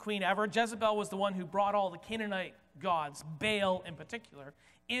king and queen ever. Jezebel was the one who brought all the Canaanite gods, Baal in particular,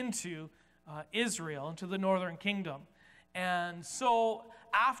 into Israel, into the northern kingdom. And so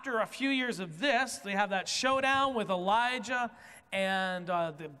after a few years of this, they have that showdown with Elijah and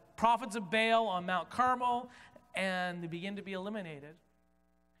the prophets of Baal on Mount Carmel, and they begin to be eliminated.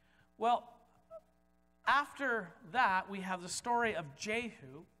 Well, after that, we have the story of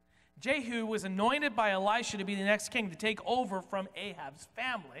Jehu. Jehu was anointed by Elisha to be the next king, to take over from Ahab's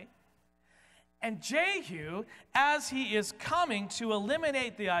family. And Jehu, as he is coming to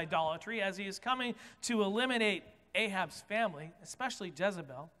eliminate the idolatry, as he is coming to eliminate Ahab's family, especially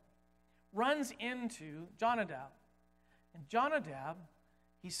Jezebel, runs into Jonadab. And Jonadab,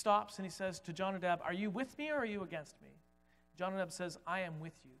 he stops and he says to Jonadab, "Are you with me or are you against me?" Jonadab says, "I am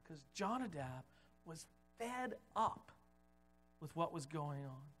with you," because Jonadab was fed up with what was going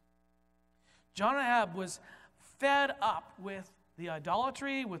on. Jonadab was fed up with the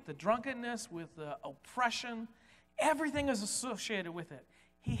idolatry, with the drunkenness, with the oppression. Everything is associated with it.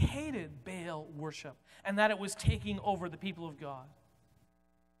 He hated Baal worship and that it was taking over the people of God.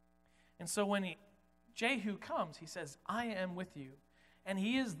 And so when Jehu comes, he says, "I am with you." And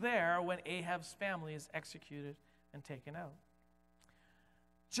he is there when Ahab's family is executed and taken out.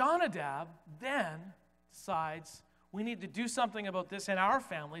 Jonadab then decides, we need to do something about this in our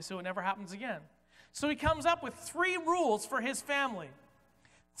family so it never happens again. So he comes up with 3 rules for his family.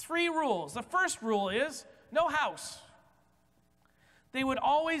 3 rules. The first rule is no house. They would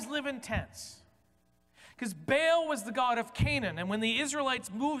always live in tents. Because Baal was the god of Canaan, and when the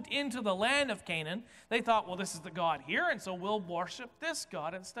Israelites moved into the land of Canaan, they thought, well, this is the god here, and so we'll worship this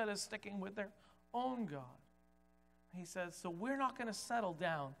god instead of sticking with their own god. He says, so we're not going to settle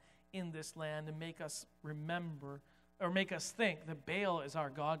down in this land and make us remember or make us think that Baal is our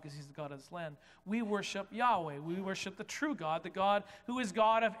God because he's the God of this land. We worship Yahweh. We worship the true God, the God who is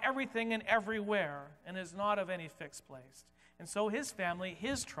God of everything and everywhere and is not of any fixed place. And so his family,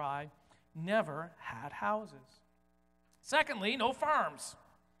 his tribe, never had houses. Secondly, no farms.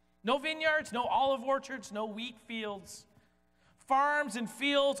 No vineyards, no olive orchards, no wheat fields. Farms and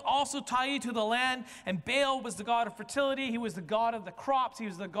fields also tie you to the land, and Baal was the god of fertility. He was the god of the crops. He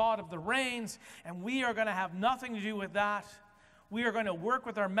was the god of the rains, and we are going to have nothing to do with that. We are going to work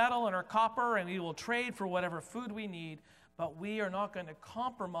with our metal and our copper, and we will trade for whatever food we need, but we are not going to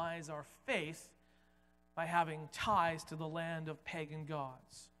compromise our faith by having ties to the land of pagan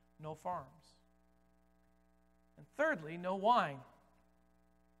gods. No farms. And thirdly, no wine.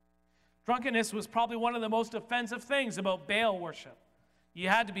 Drunkenness was probably one of the most offensive things about Baal worship. You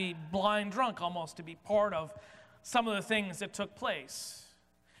had to be blind drunk almost to be part of some of the things that took place.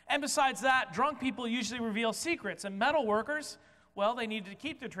 And besides that, drunk people usually reveal secrets, and metal workers, well, they needed to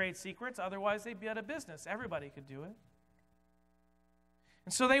keep their trade secrets, otherwise they'd be out of business. Everybody could do it.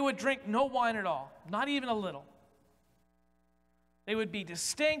 And so they would drink no wine at all, not even a little. They would be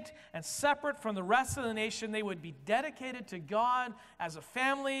distinct and separate from the rest of the nation. They would be dedicated to God as a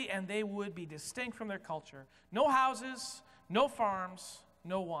family, and they would be distinct from their culture. No houses, no farms,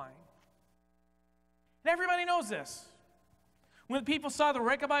 no wine. And everybody knows this. When people saw the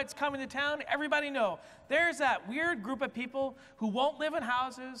Rechabites coming to town, everybody knew. There's that weird group of people who won't live in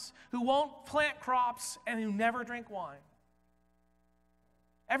houses, who won't plant crops, and who never drink wine.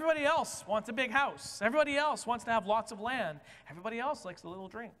 Everybody else wants a big house. Everybody else wants to have lots of land. Everybody else likes a little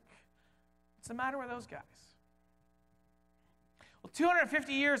drink. What's the matter with those guys? Well,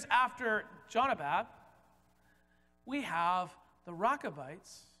 250 years after Jonadab, we have the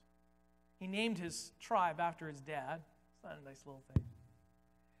Rechabites. He named his tribe after his dad. It's not a nice little thing.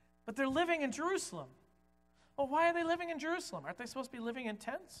 But they're living in Jerusalem. Well, why are they living in Jerusalem? Aren't they supposed to be living in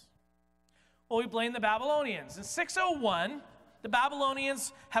tents? Well, we blame the Babylonians. In 601, the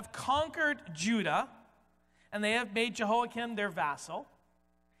Babylonians have conquered Judah, and they have made Jehoiakim their vassal.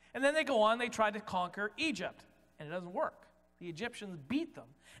 And then they go on, they try to conquer Egypt, and it doesn't work. The Egyptians beat them,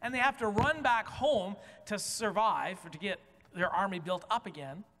 and they have to run back home to survive, or to get their army built up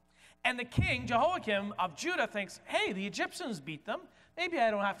again. And the king, Jehoiakim of Judah, thinks, hey, the Egyptians beat them. Maybe I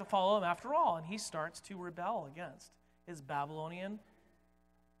don't have to follow them after all. And he starts to rebel against his Babylonian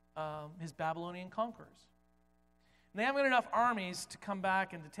conquerors. And they haven't got enough armies to come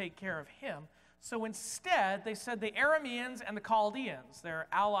back and to take care of him. So instead, they said the Arameans and the Chaldeans, their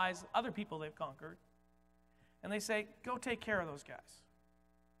allies, other people they've conquered, and they say, go take care of those guys.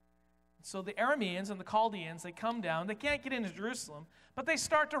 So the Arameans and the Chaldeans, they come down. They can't get into Jerusalem, but they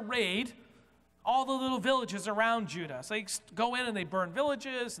start to raid all the little villages around Judah. So they go in and they burn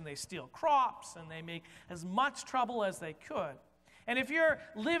villages and they steal crops and they make as much trouble as they could. And if you're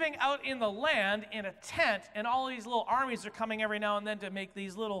living out in the land in a tent and all these little armies are coming every now and then to make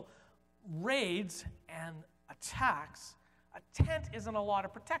these little raids and attacks, a tent isn't a lot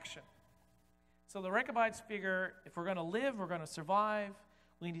of protection. So the Rechabites figure if we're going to live, we're going to survive,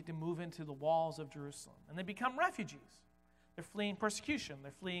 we need to move into the walls of Jerusalem. And they become refugees. They're fleeing persecution.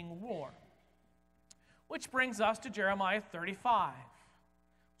 They're fleeing war. Which brings us to Jeremiah 35,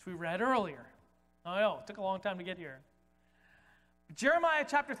 which we read earlier. I know, it took a long time to get here. Jeremiah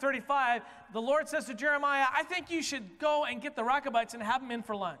chapter 35, the Lord says to Jeremiah, I think you should go and get the Rechabites and have them in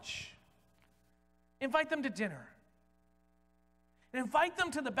for lunch. Invite them to dinner. Invite them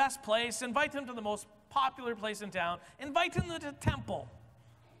to the best place. Invite them to the most popular place in town. Invite them to the temple.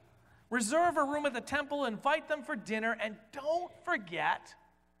 Reserve a room at the temple. Invite them for dinner. And don't forget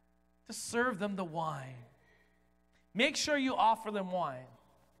to serve them the wine. Make sure you offer them wine.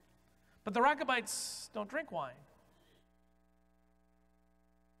 But the Rechabites don't drink wine.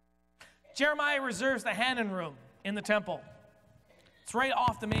 Jeremiah reserves the Hanan room in the temple. It's right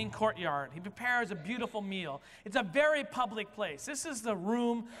off the main courtyard. He prepares a beautiful meal. It's a very public place. This is the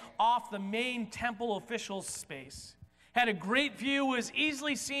room off the main temple officials' space. Had a great view, was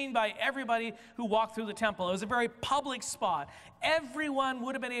easily seen by everybody who walked through the temple. It was a very public spot. Everyone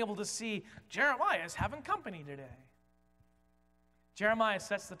would have been able to see Jeremiah is having company today. Jeremiah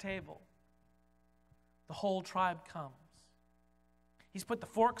sets the table. The whole tribe comes. He's put the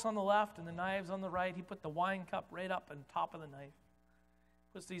forks on the left and the knives on the right. He put the wine cup right up on top of the knife.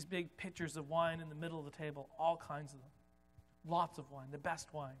 Puts these big pitchers of wine in the middle of the table, all kinds of them. Lots of wine, the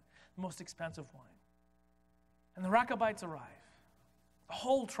best wine, the most expensive wine. And the Rechabites arrive, the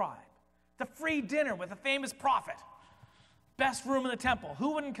whole tribe. The free dinner with a famous prophet. Best room in the temple.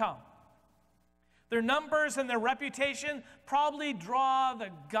 Who wouldn't come? Their numbers and their reputation probably draw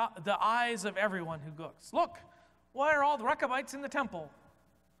the eyes of everyone who goes. Look, why are all the Rechabites in the temple?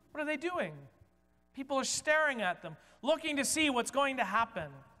 What are they doing? People are staring at them, looking to see what's going to happen.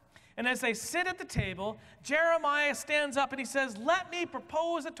 And as they sit at the table, Jeremiah stands up and he says, let me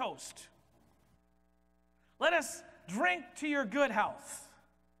propose a toast. Let us drink to your good health.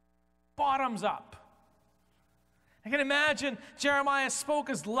 Bottoms up. I can imagine Jeremiah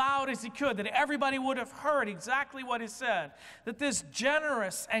spoke as loud as he could, that everybody would have heard exactly what he said. That this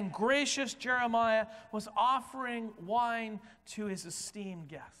generous and gracious Jeremiah was offering wine to his esteemed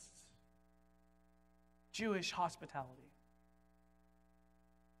guests. Jewish hospitality.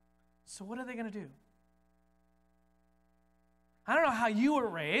 So what are they going to do? I don't know how you were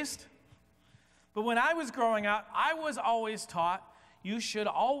raised, but when I was growing up, I was always taught you should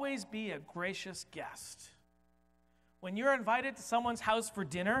always be a gracious guest. When you're invited to someone's house for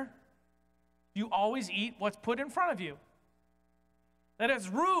dinner, you always eat what's put in front of you. That it's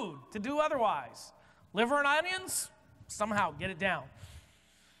rude to do otherwise. Liver and onions? Somehow get it down.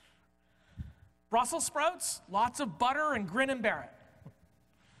 Brussels sprouts? Lots of butter and grin and bear it.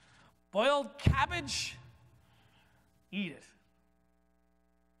 Boiled cabbage? Eat it.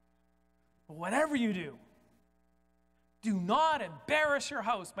 But whatever you do, do not embarrass your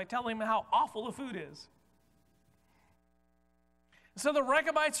host by telling them how awful the food is. So the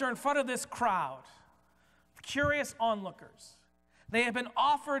Rechabites are in front of this crowd of curious onlookers. They have been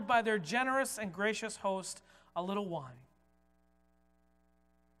offered by their generous and gracious host a little wine.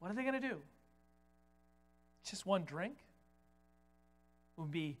 What are they going to do? Just one drink? It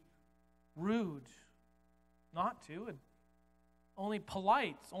would be rude not to, and only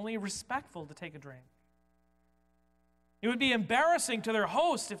polite, only respectful to take a drink. It would be embarrassing to their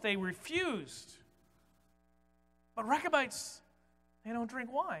host if they refused. But Rechabites, they don't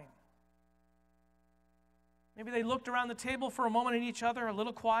drink wine. Maybe they looked around the table for a moment at each other, a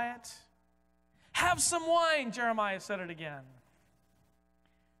little quiet. Have some wine, Jeremiah said it again.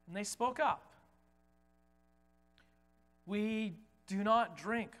 And they spoke up. We do not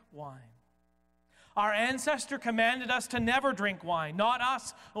drink wine. Our ancestor commanded us to never drink wine, not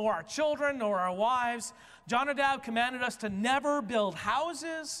us, nor our children, nor our wives. Jonadab commanded us to never build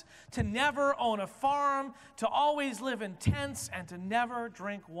houses, to never own a farm, to always live in tents, and to never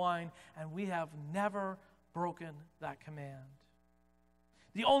drink wine. And we have never broken that command.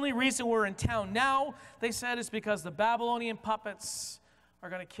 The only reason we're in town now, they said, is because the Babylonian puppets are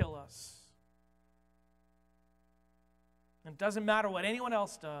going to kill us. It doesn't matter what anyone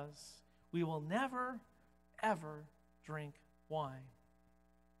else does. We will never, ever drink wine.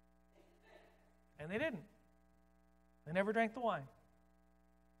 And they didn't. They never drank the wine.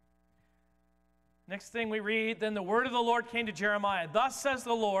 Next thing we read, then the word of the Lord came to Jeremiah. Thus says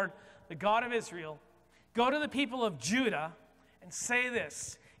the Lord, the God of Israel, go to the people of Judah and say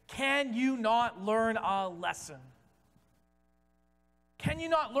this: can you not learn a lesson? Can you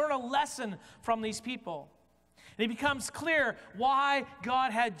not learn a lesson from these people? And it becomes clear why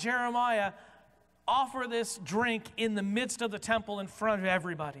God had Jeremiah offer this drink in the midst of the temple in front of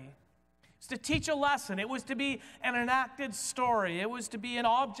everybody. It's to teach a lesson. It was to be an enacted story. It was to be an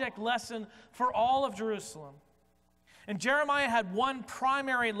object lesson for all of Jerusalem. And Jeremiah had one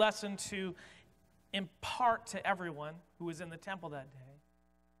primary lesson to impart to everyone who was in the temple that day.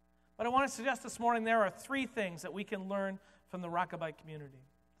 But I want to suggest this morning there are 3 things that we can learn from the Rechabite community.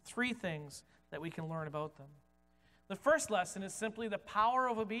 3 things that we can learn about them. The first lesson is simply the power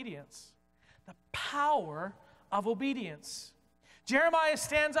of obedience. The power of obedience. Jeremiah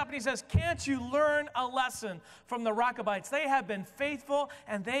stands up and he says, can't you learn a lesson from the Rechabites? They have been faithful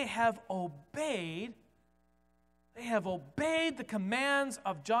and they have obeyed. They have obeyed the commands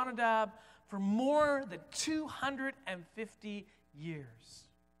of Jonadab for more than 250 years.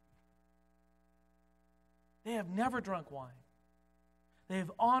 They have never drunk wine. They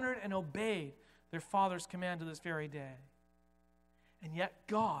have honored and obeyed their father's command to this very day. And yet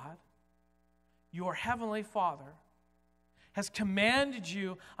God, your heavenly Father, has commanded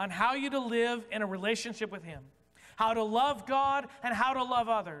you on how you to live in a relationship with Him, how to love God and how to love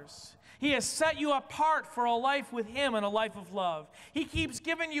others. He has set you apart for a life with Him and a life of love. He keeps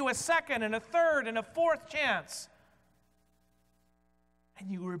giving you a second and a third and a fourth chance.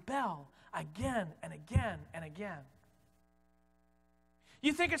 And you rebel again and again and again.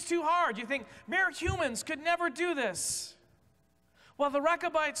 You think it's too hard. You think mere humans could never do this. Well, the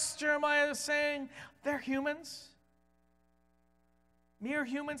Rechabites, Jeremiah is saying, they're humans. Mere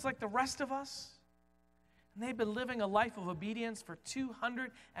humans like the rest of us. And they've been living a life of obedience for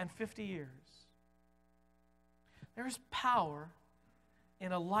 250 years. There's power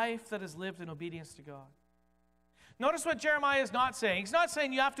in a life that is lived in obedience to God. Notice what Jeremiah is not saying. He's not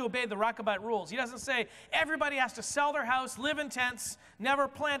saying you have to obey the Rechabite rules. He doesn't say everybody has to sell their house, live in tents, never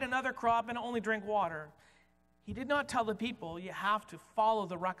plant another crop, and only drink water. He did not tell the people you have to follow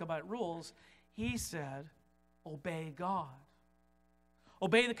the Rechabite rules. He said, obey God.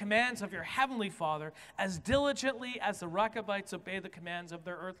 Obey the commands of your heavenly Father as diligently as the Rechabites obey the commands of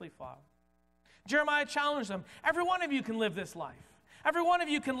their earthly father. Jeremiah challenged them. Every one of you can live this life. Every one of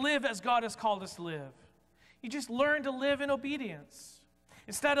you can live as God has called us to live. You just learn to live in obedience.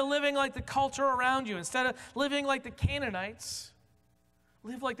 Instead of living like the culture around you, instead of living like the Canaanites,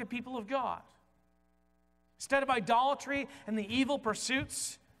 live like the people of God. Instead of idolatry and the evil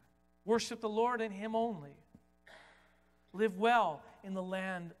pursuits, worship the Lord and Him only. Live well in the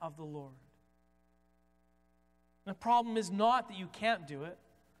land of the Lord. The problem is not that you can't do it.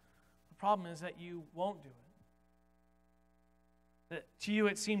 The problem is that you won't do it. That to you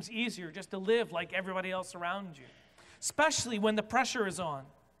it seems easier just to live like everybody else around you, especially when the pressure is on.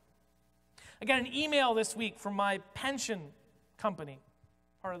 I got an email this week from my pension company,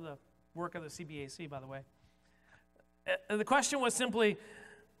 part of the work of the CBAC, by the way. The question was simply,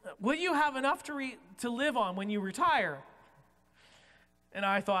 will you have enough to live on when you retire? And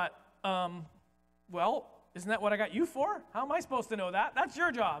I thought, well, isn't that what I got you for? How am I supposed to know that? That's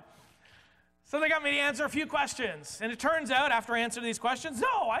your job. So they got me to answer a few questions. And it turns out, after I answered these questions,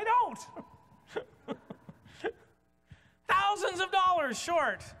 no, I don't. Thousands of dollars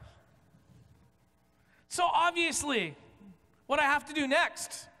short. So obviously, what I have to do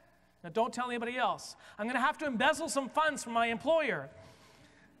next, now don't tell anybody else, I'm going to have to embezzle some funds from my employer,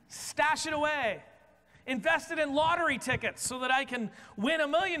 stash it away, invest it in lottery tickets so that I can win $1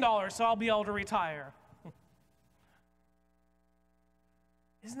 million so I'll be able to retire.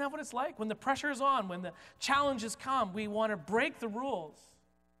 Isn't that what it's like? When the pressure is on, when the challenges come, we want to break the rules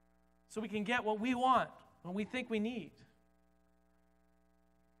so we can get what we want, what we think we need.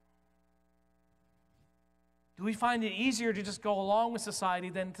 Do we find it easier to just go along with society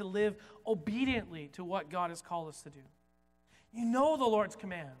than to live obediently to what God has called us to do? You know the Lord's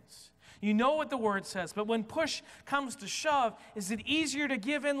commands. You know what the Word says. But when push comes to shove, is it easier to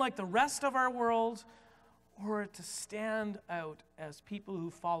give in like the rest of our world, or to stand out as people who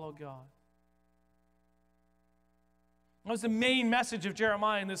follow God? That was the main message of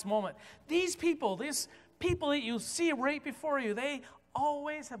Jeremiah in this moment. These people that you see right before you, they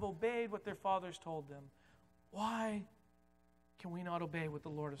always have obeyed what their fathers told them. Why can we not obey what the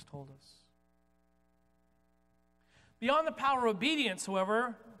Lord has told us? Beyond the power of obedience,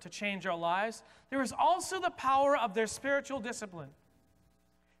 however, to change our lives, there is also the power of their spiritual discipline.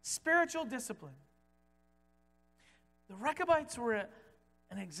 Spiritual discipline. The Rechabites were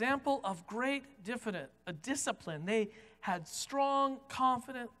an example of great discipline. They had strong,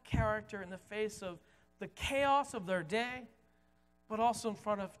 confident character in the face of the chaos of their day, but also in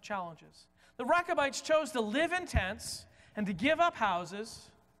front of challenges. The Rechabites chose to live in tents and to give up houses,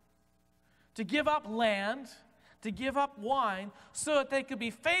 to give up land, to give up wine, so that they could be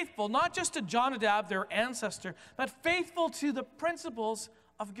faithful, not just to Jonadab, their ancestor, but faithful to the principles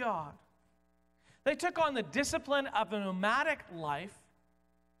of God. They took on the discipline of a nomadic life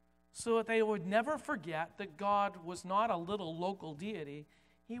so that they would never forget that God was not a little local deity.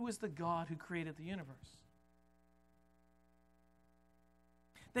 He was the God who created the universe.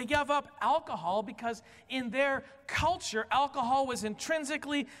 They gave up alcohol because in their culture, alcohol was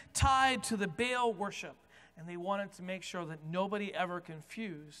intrinsically tied to the Baal worship. And they wanted to make sure that nobody ever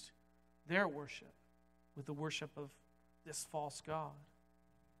confused their worship with the worship of this false god.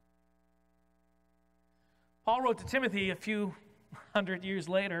 Paul wrote to Timothy a few hundred years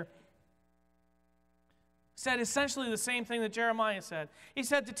later, said essentially the same thing that Jeremiah said. He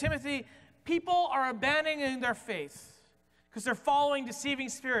said to Timothy, people are abandoning their faith because they're following deceiving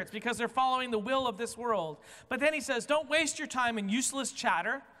spirits, because they're following the will of this world. But then he says, don't waste your time in useless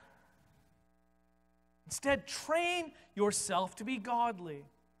chatter. Instead, train yourself to be godly.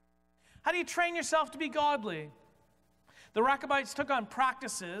 How do you train yourself to be godly? The Rechabites took on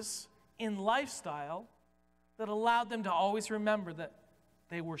practices in lifestyle that allowed them to always remember that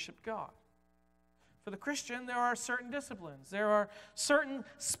they worshiped God. For the Christian, there are certain disciplines. There are certain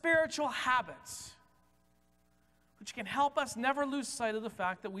spiritual habits which can help us never lose sight of the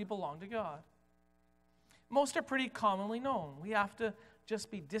fact that we belong to God. Most are pretty commonly known. We have to just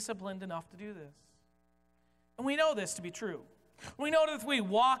be disciplined enough to do this. And we know this to be true. We know that if we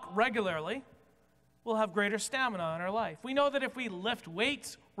walk regularly, we'll have greater stamina in our life. We know that if we lift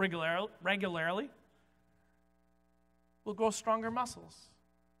weights regularly, we'll grow stronger muscles.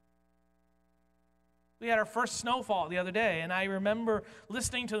 We had our first snowfall the other day, and I remember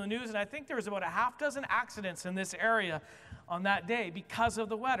listening to the news, and I think there was about a half dozen accidents in this area on that day because of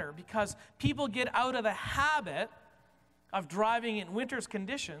the weather, because people get out of the habit of driving in winter's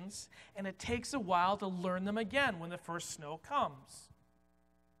conditions, and it takes a while to learn them again when the first snow comes.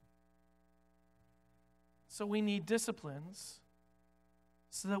 So we need disciplines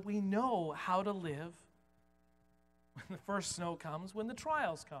so that we know how to live when the first snow comes, when the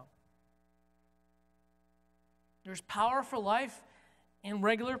trials come. There's power for life in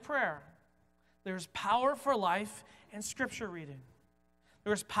regular prayer. There's power for life in scripture reading.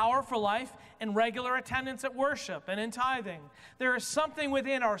 There's power for life in regular attendance at worship and in tithing. There is something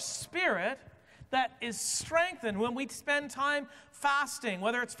within our spirit that is strengthened when we spend time fasting,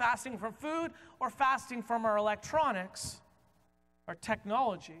 whether it's fasting from food or fasting from our electronics, our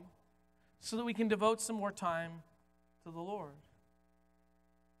technology, so that we can devote some more time to the Lord.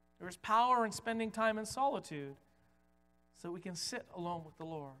 There's power in spending time in solitude so that we can sit alone with the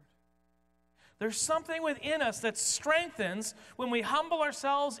Lord. There's something within us that strengthens when we humble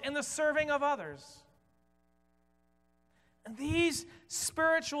ourselves in the serving of others. And these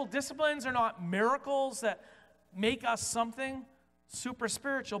spiritual disciplines are not miracles that make us something super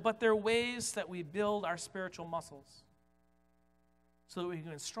spiritual, but they're ways that we build our spiritual muscles so that we can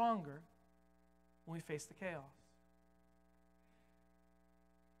get stronger when we face the chaos.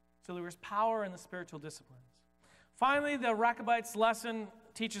 So there is power in the spiritual disciplines. Finally, the Rechabites' lesson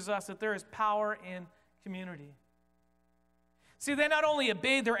teaches us that there is power in community. See, they not only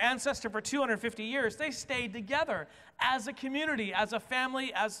obeyed their ancestor for 250 years, they stayed together as a community, as a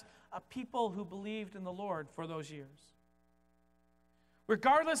family, as a people who believed in the Lord for those years.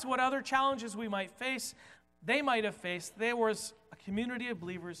 Regardless of what other challenges we might face, they might have faced, there was a community of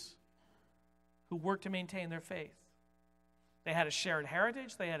believers who worked to maintain their faith. They had a shared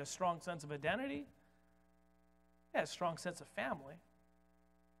heritage. They had a strong sense of identity. They had a strong sense of family.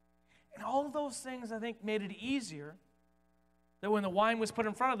 And all of those things, I think, made it easier that when the wine was put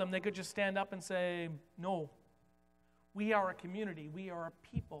in front of them, they could just stand up and say, no, we are a community. We are a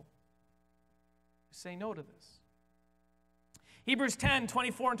people who say no to this. Hebrews 10,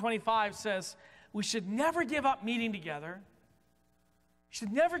 24 and 25 says, we should never give up meeting together. We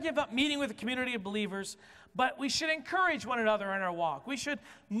should never give up meeting with a community of believers, but we should encourage one another in our walk. We should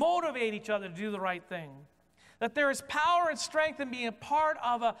motivate each other to do the right thing. That there is power and strength in being a part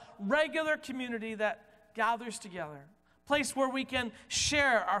of a regular community that gathers together. A place where we can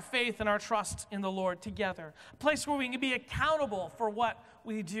share our faith and our trust in the Lord together. A place where we can be accountable for what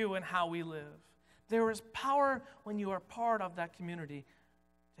we do and how we live. There is power when you are part of that community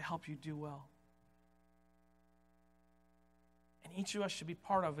to help you do well. And each of us should be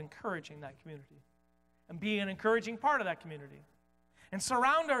part of encouraging that community and be an encouraging part of that community. and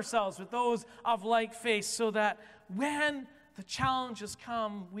surround ourselves with those of like faith so that when the challenges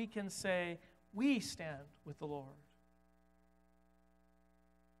come, we can say, we stand with the Lord.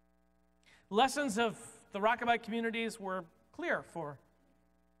 Lessons of the Rockabite communities were clear for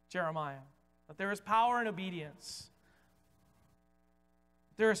Jeremiah, that there is power in obedience.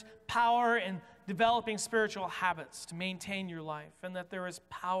 There's power in developing spiritual habits to maintain your life, and that there is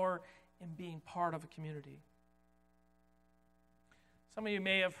power in being part of a community. Some of you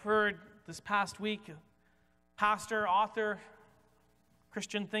may have heard this past week, pastor, author,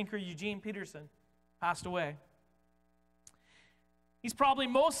 Christian thinker Eugene Peterson passed away. He's probably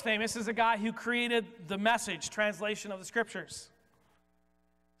most famous as a guy who created the Message translation of the Scriptures.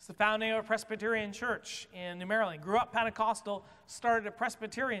 It's the founding of a Presbyterian church in New Maryland. Grew up Pentecostal, started a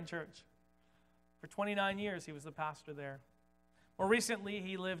Presbyterian church. For 29 years, he was the pastor there. More recently,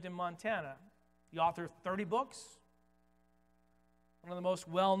 he lived in Montana. He authored 30 books. One of the most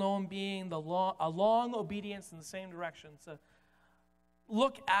well-known being A Long Obedience in the Same Direction. So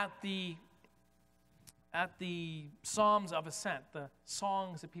look at the Psalms of Ascent, the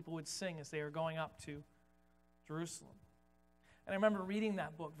songs that people would sing as they were going up to Jerusalem. And I remember reading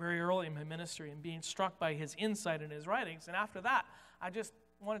that book very early in my ministry and being struck by his insight in his writings. And after that, I just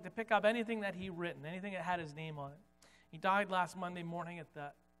wanted to pick up anything that he'd written, anything that had his name on it. He died last Monday morning at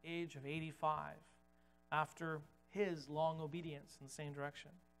the age of 85 after his long obedience in the same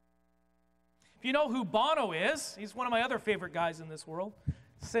direction. If you know who Bono is, he's one of my other favorite guys in this world,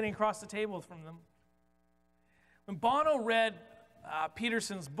 sitting across the table from them. When Bono read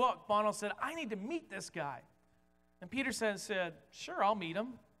Peterson's book, Bono said, I need to meet this guy. And Peterson said, sure, I'll meet him.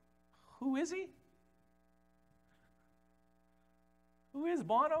 Who is he? Who is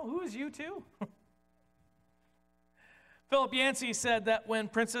Bono? Who is you two? Philip Yancey said that when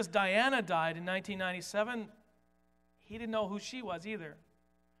Princess Diana died in 1997, he didn't know who she was either.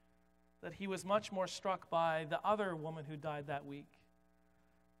 That he was much more struck by the other woman who died that week,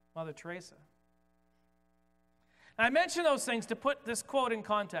 Mother Teresa. And I mention those things to put this quote in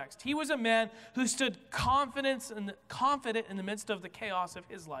context. He was a man who stood confident in the midst of the chaos of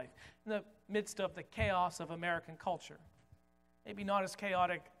his life, in the midst of the chaos of American culture. Maybe not as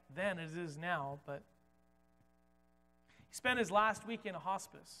chaotic then as it is now, but he spent his last week in a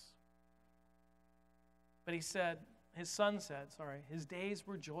hospice. But his son said, his days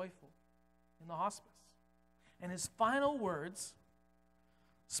were joyful in the hospice. And his final words,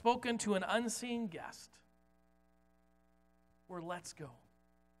 spoken to an unseen guest, were, let's go.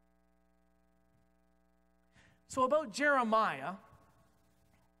 So about Jeremiah,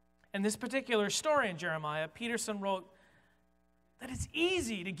 and this particular story in Jeremiah, Peterson wrote that it's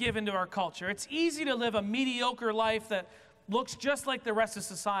easy to give into our culture. It's easy to live a mediocre life that looks just like the rest of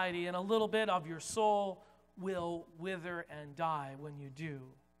society, and a little bit of your soul will wither and die when you do.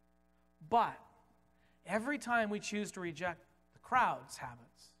 But every time we choose to reject the crowd's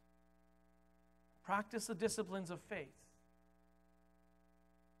habits, practice the disciplines of faith,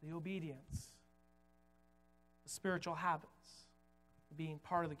 the obedience, the spiritual habits, being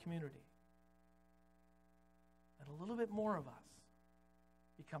part of the community, and a little bit more of us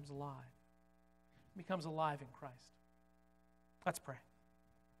becomes alive in Christ. Let's pray.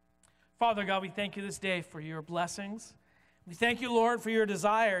 Father God, we thank you this day for your blessings. We thank you, Lord, for your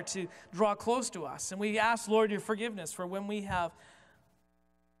desire to draw close to us. And we ask, Lord, your forgiveness for when we have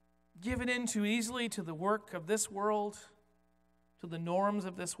given in too easily to the work of this world, to the norms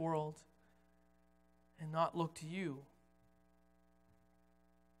of this world, and not look to you.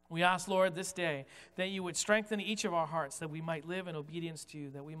 We ask, Lord, this day that you would strengthen each of our hearts, that we might live in obedience to you,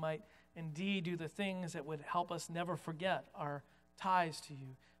 that we might indeed do the things that would help us never forget our ties to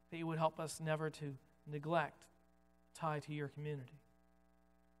you, that you would help us never to neglect tie to your community.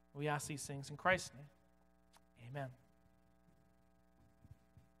 We ask these things in Christ's name. Amen.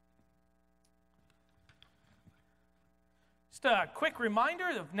 Just a quick reminder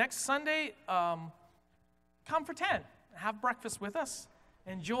of next Sunday, come for 10. Have breakfast with us.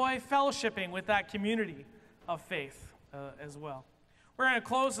 Enjoy fellowshipping with that community of faith as well. We're going to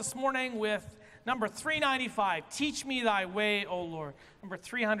close this morning with number 395, Teach Me Thy Way, O Lord. Number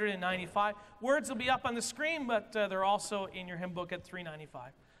 395. Words will be up on the screen, but they're also in your hymn book at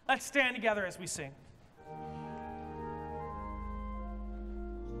 395. Let's stand together as we sing.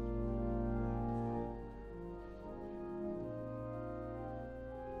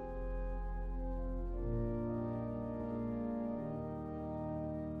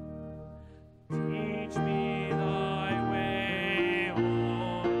 Teach me thy way, O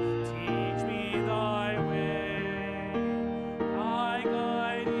Lord, teach me thy way. Thy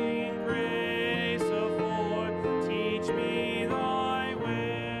guiding grace afford, teach me thy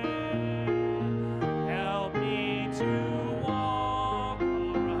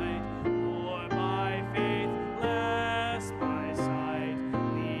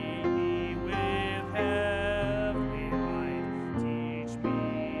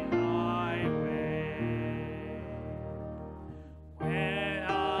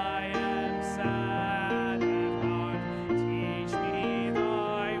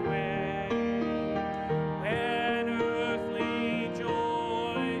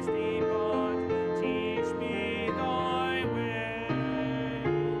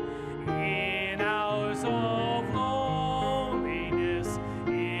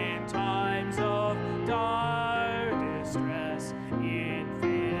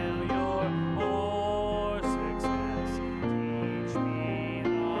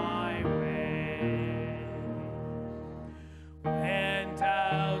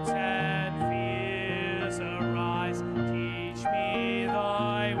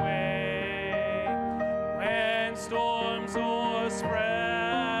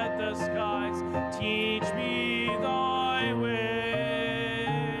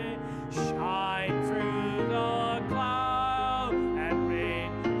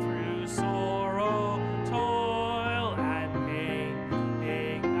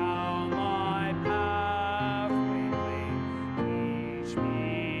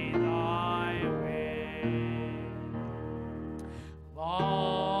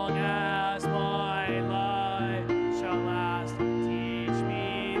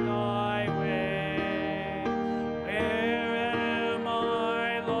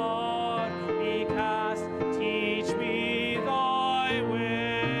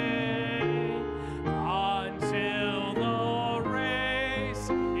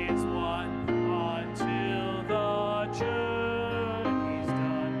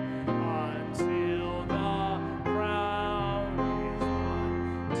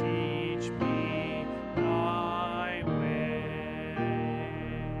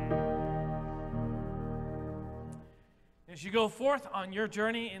As you go forth on your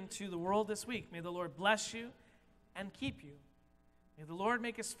journey into the world this week, may the Lord bless you and keep you. May the Lord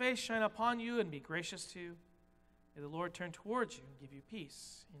make his face shine upon you and be gracious to you. May the Lord turn towards you and give you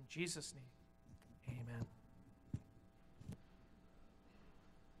peace. In Jesus' name, amen.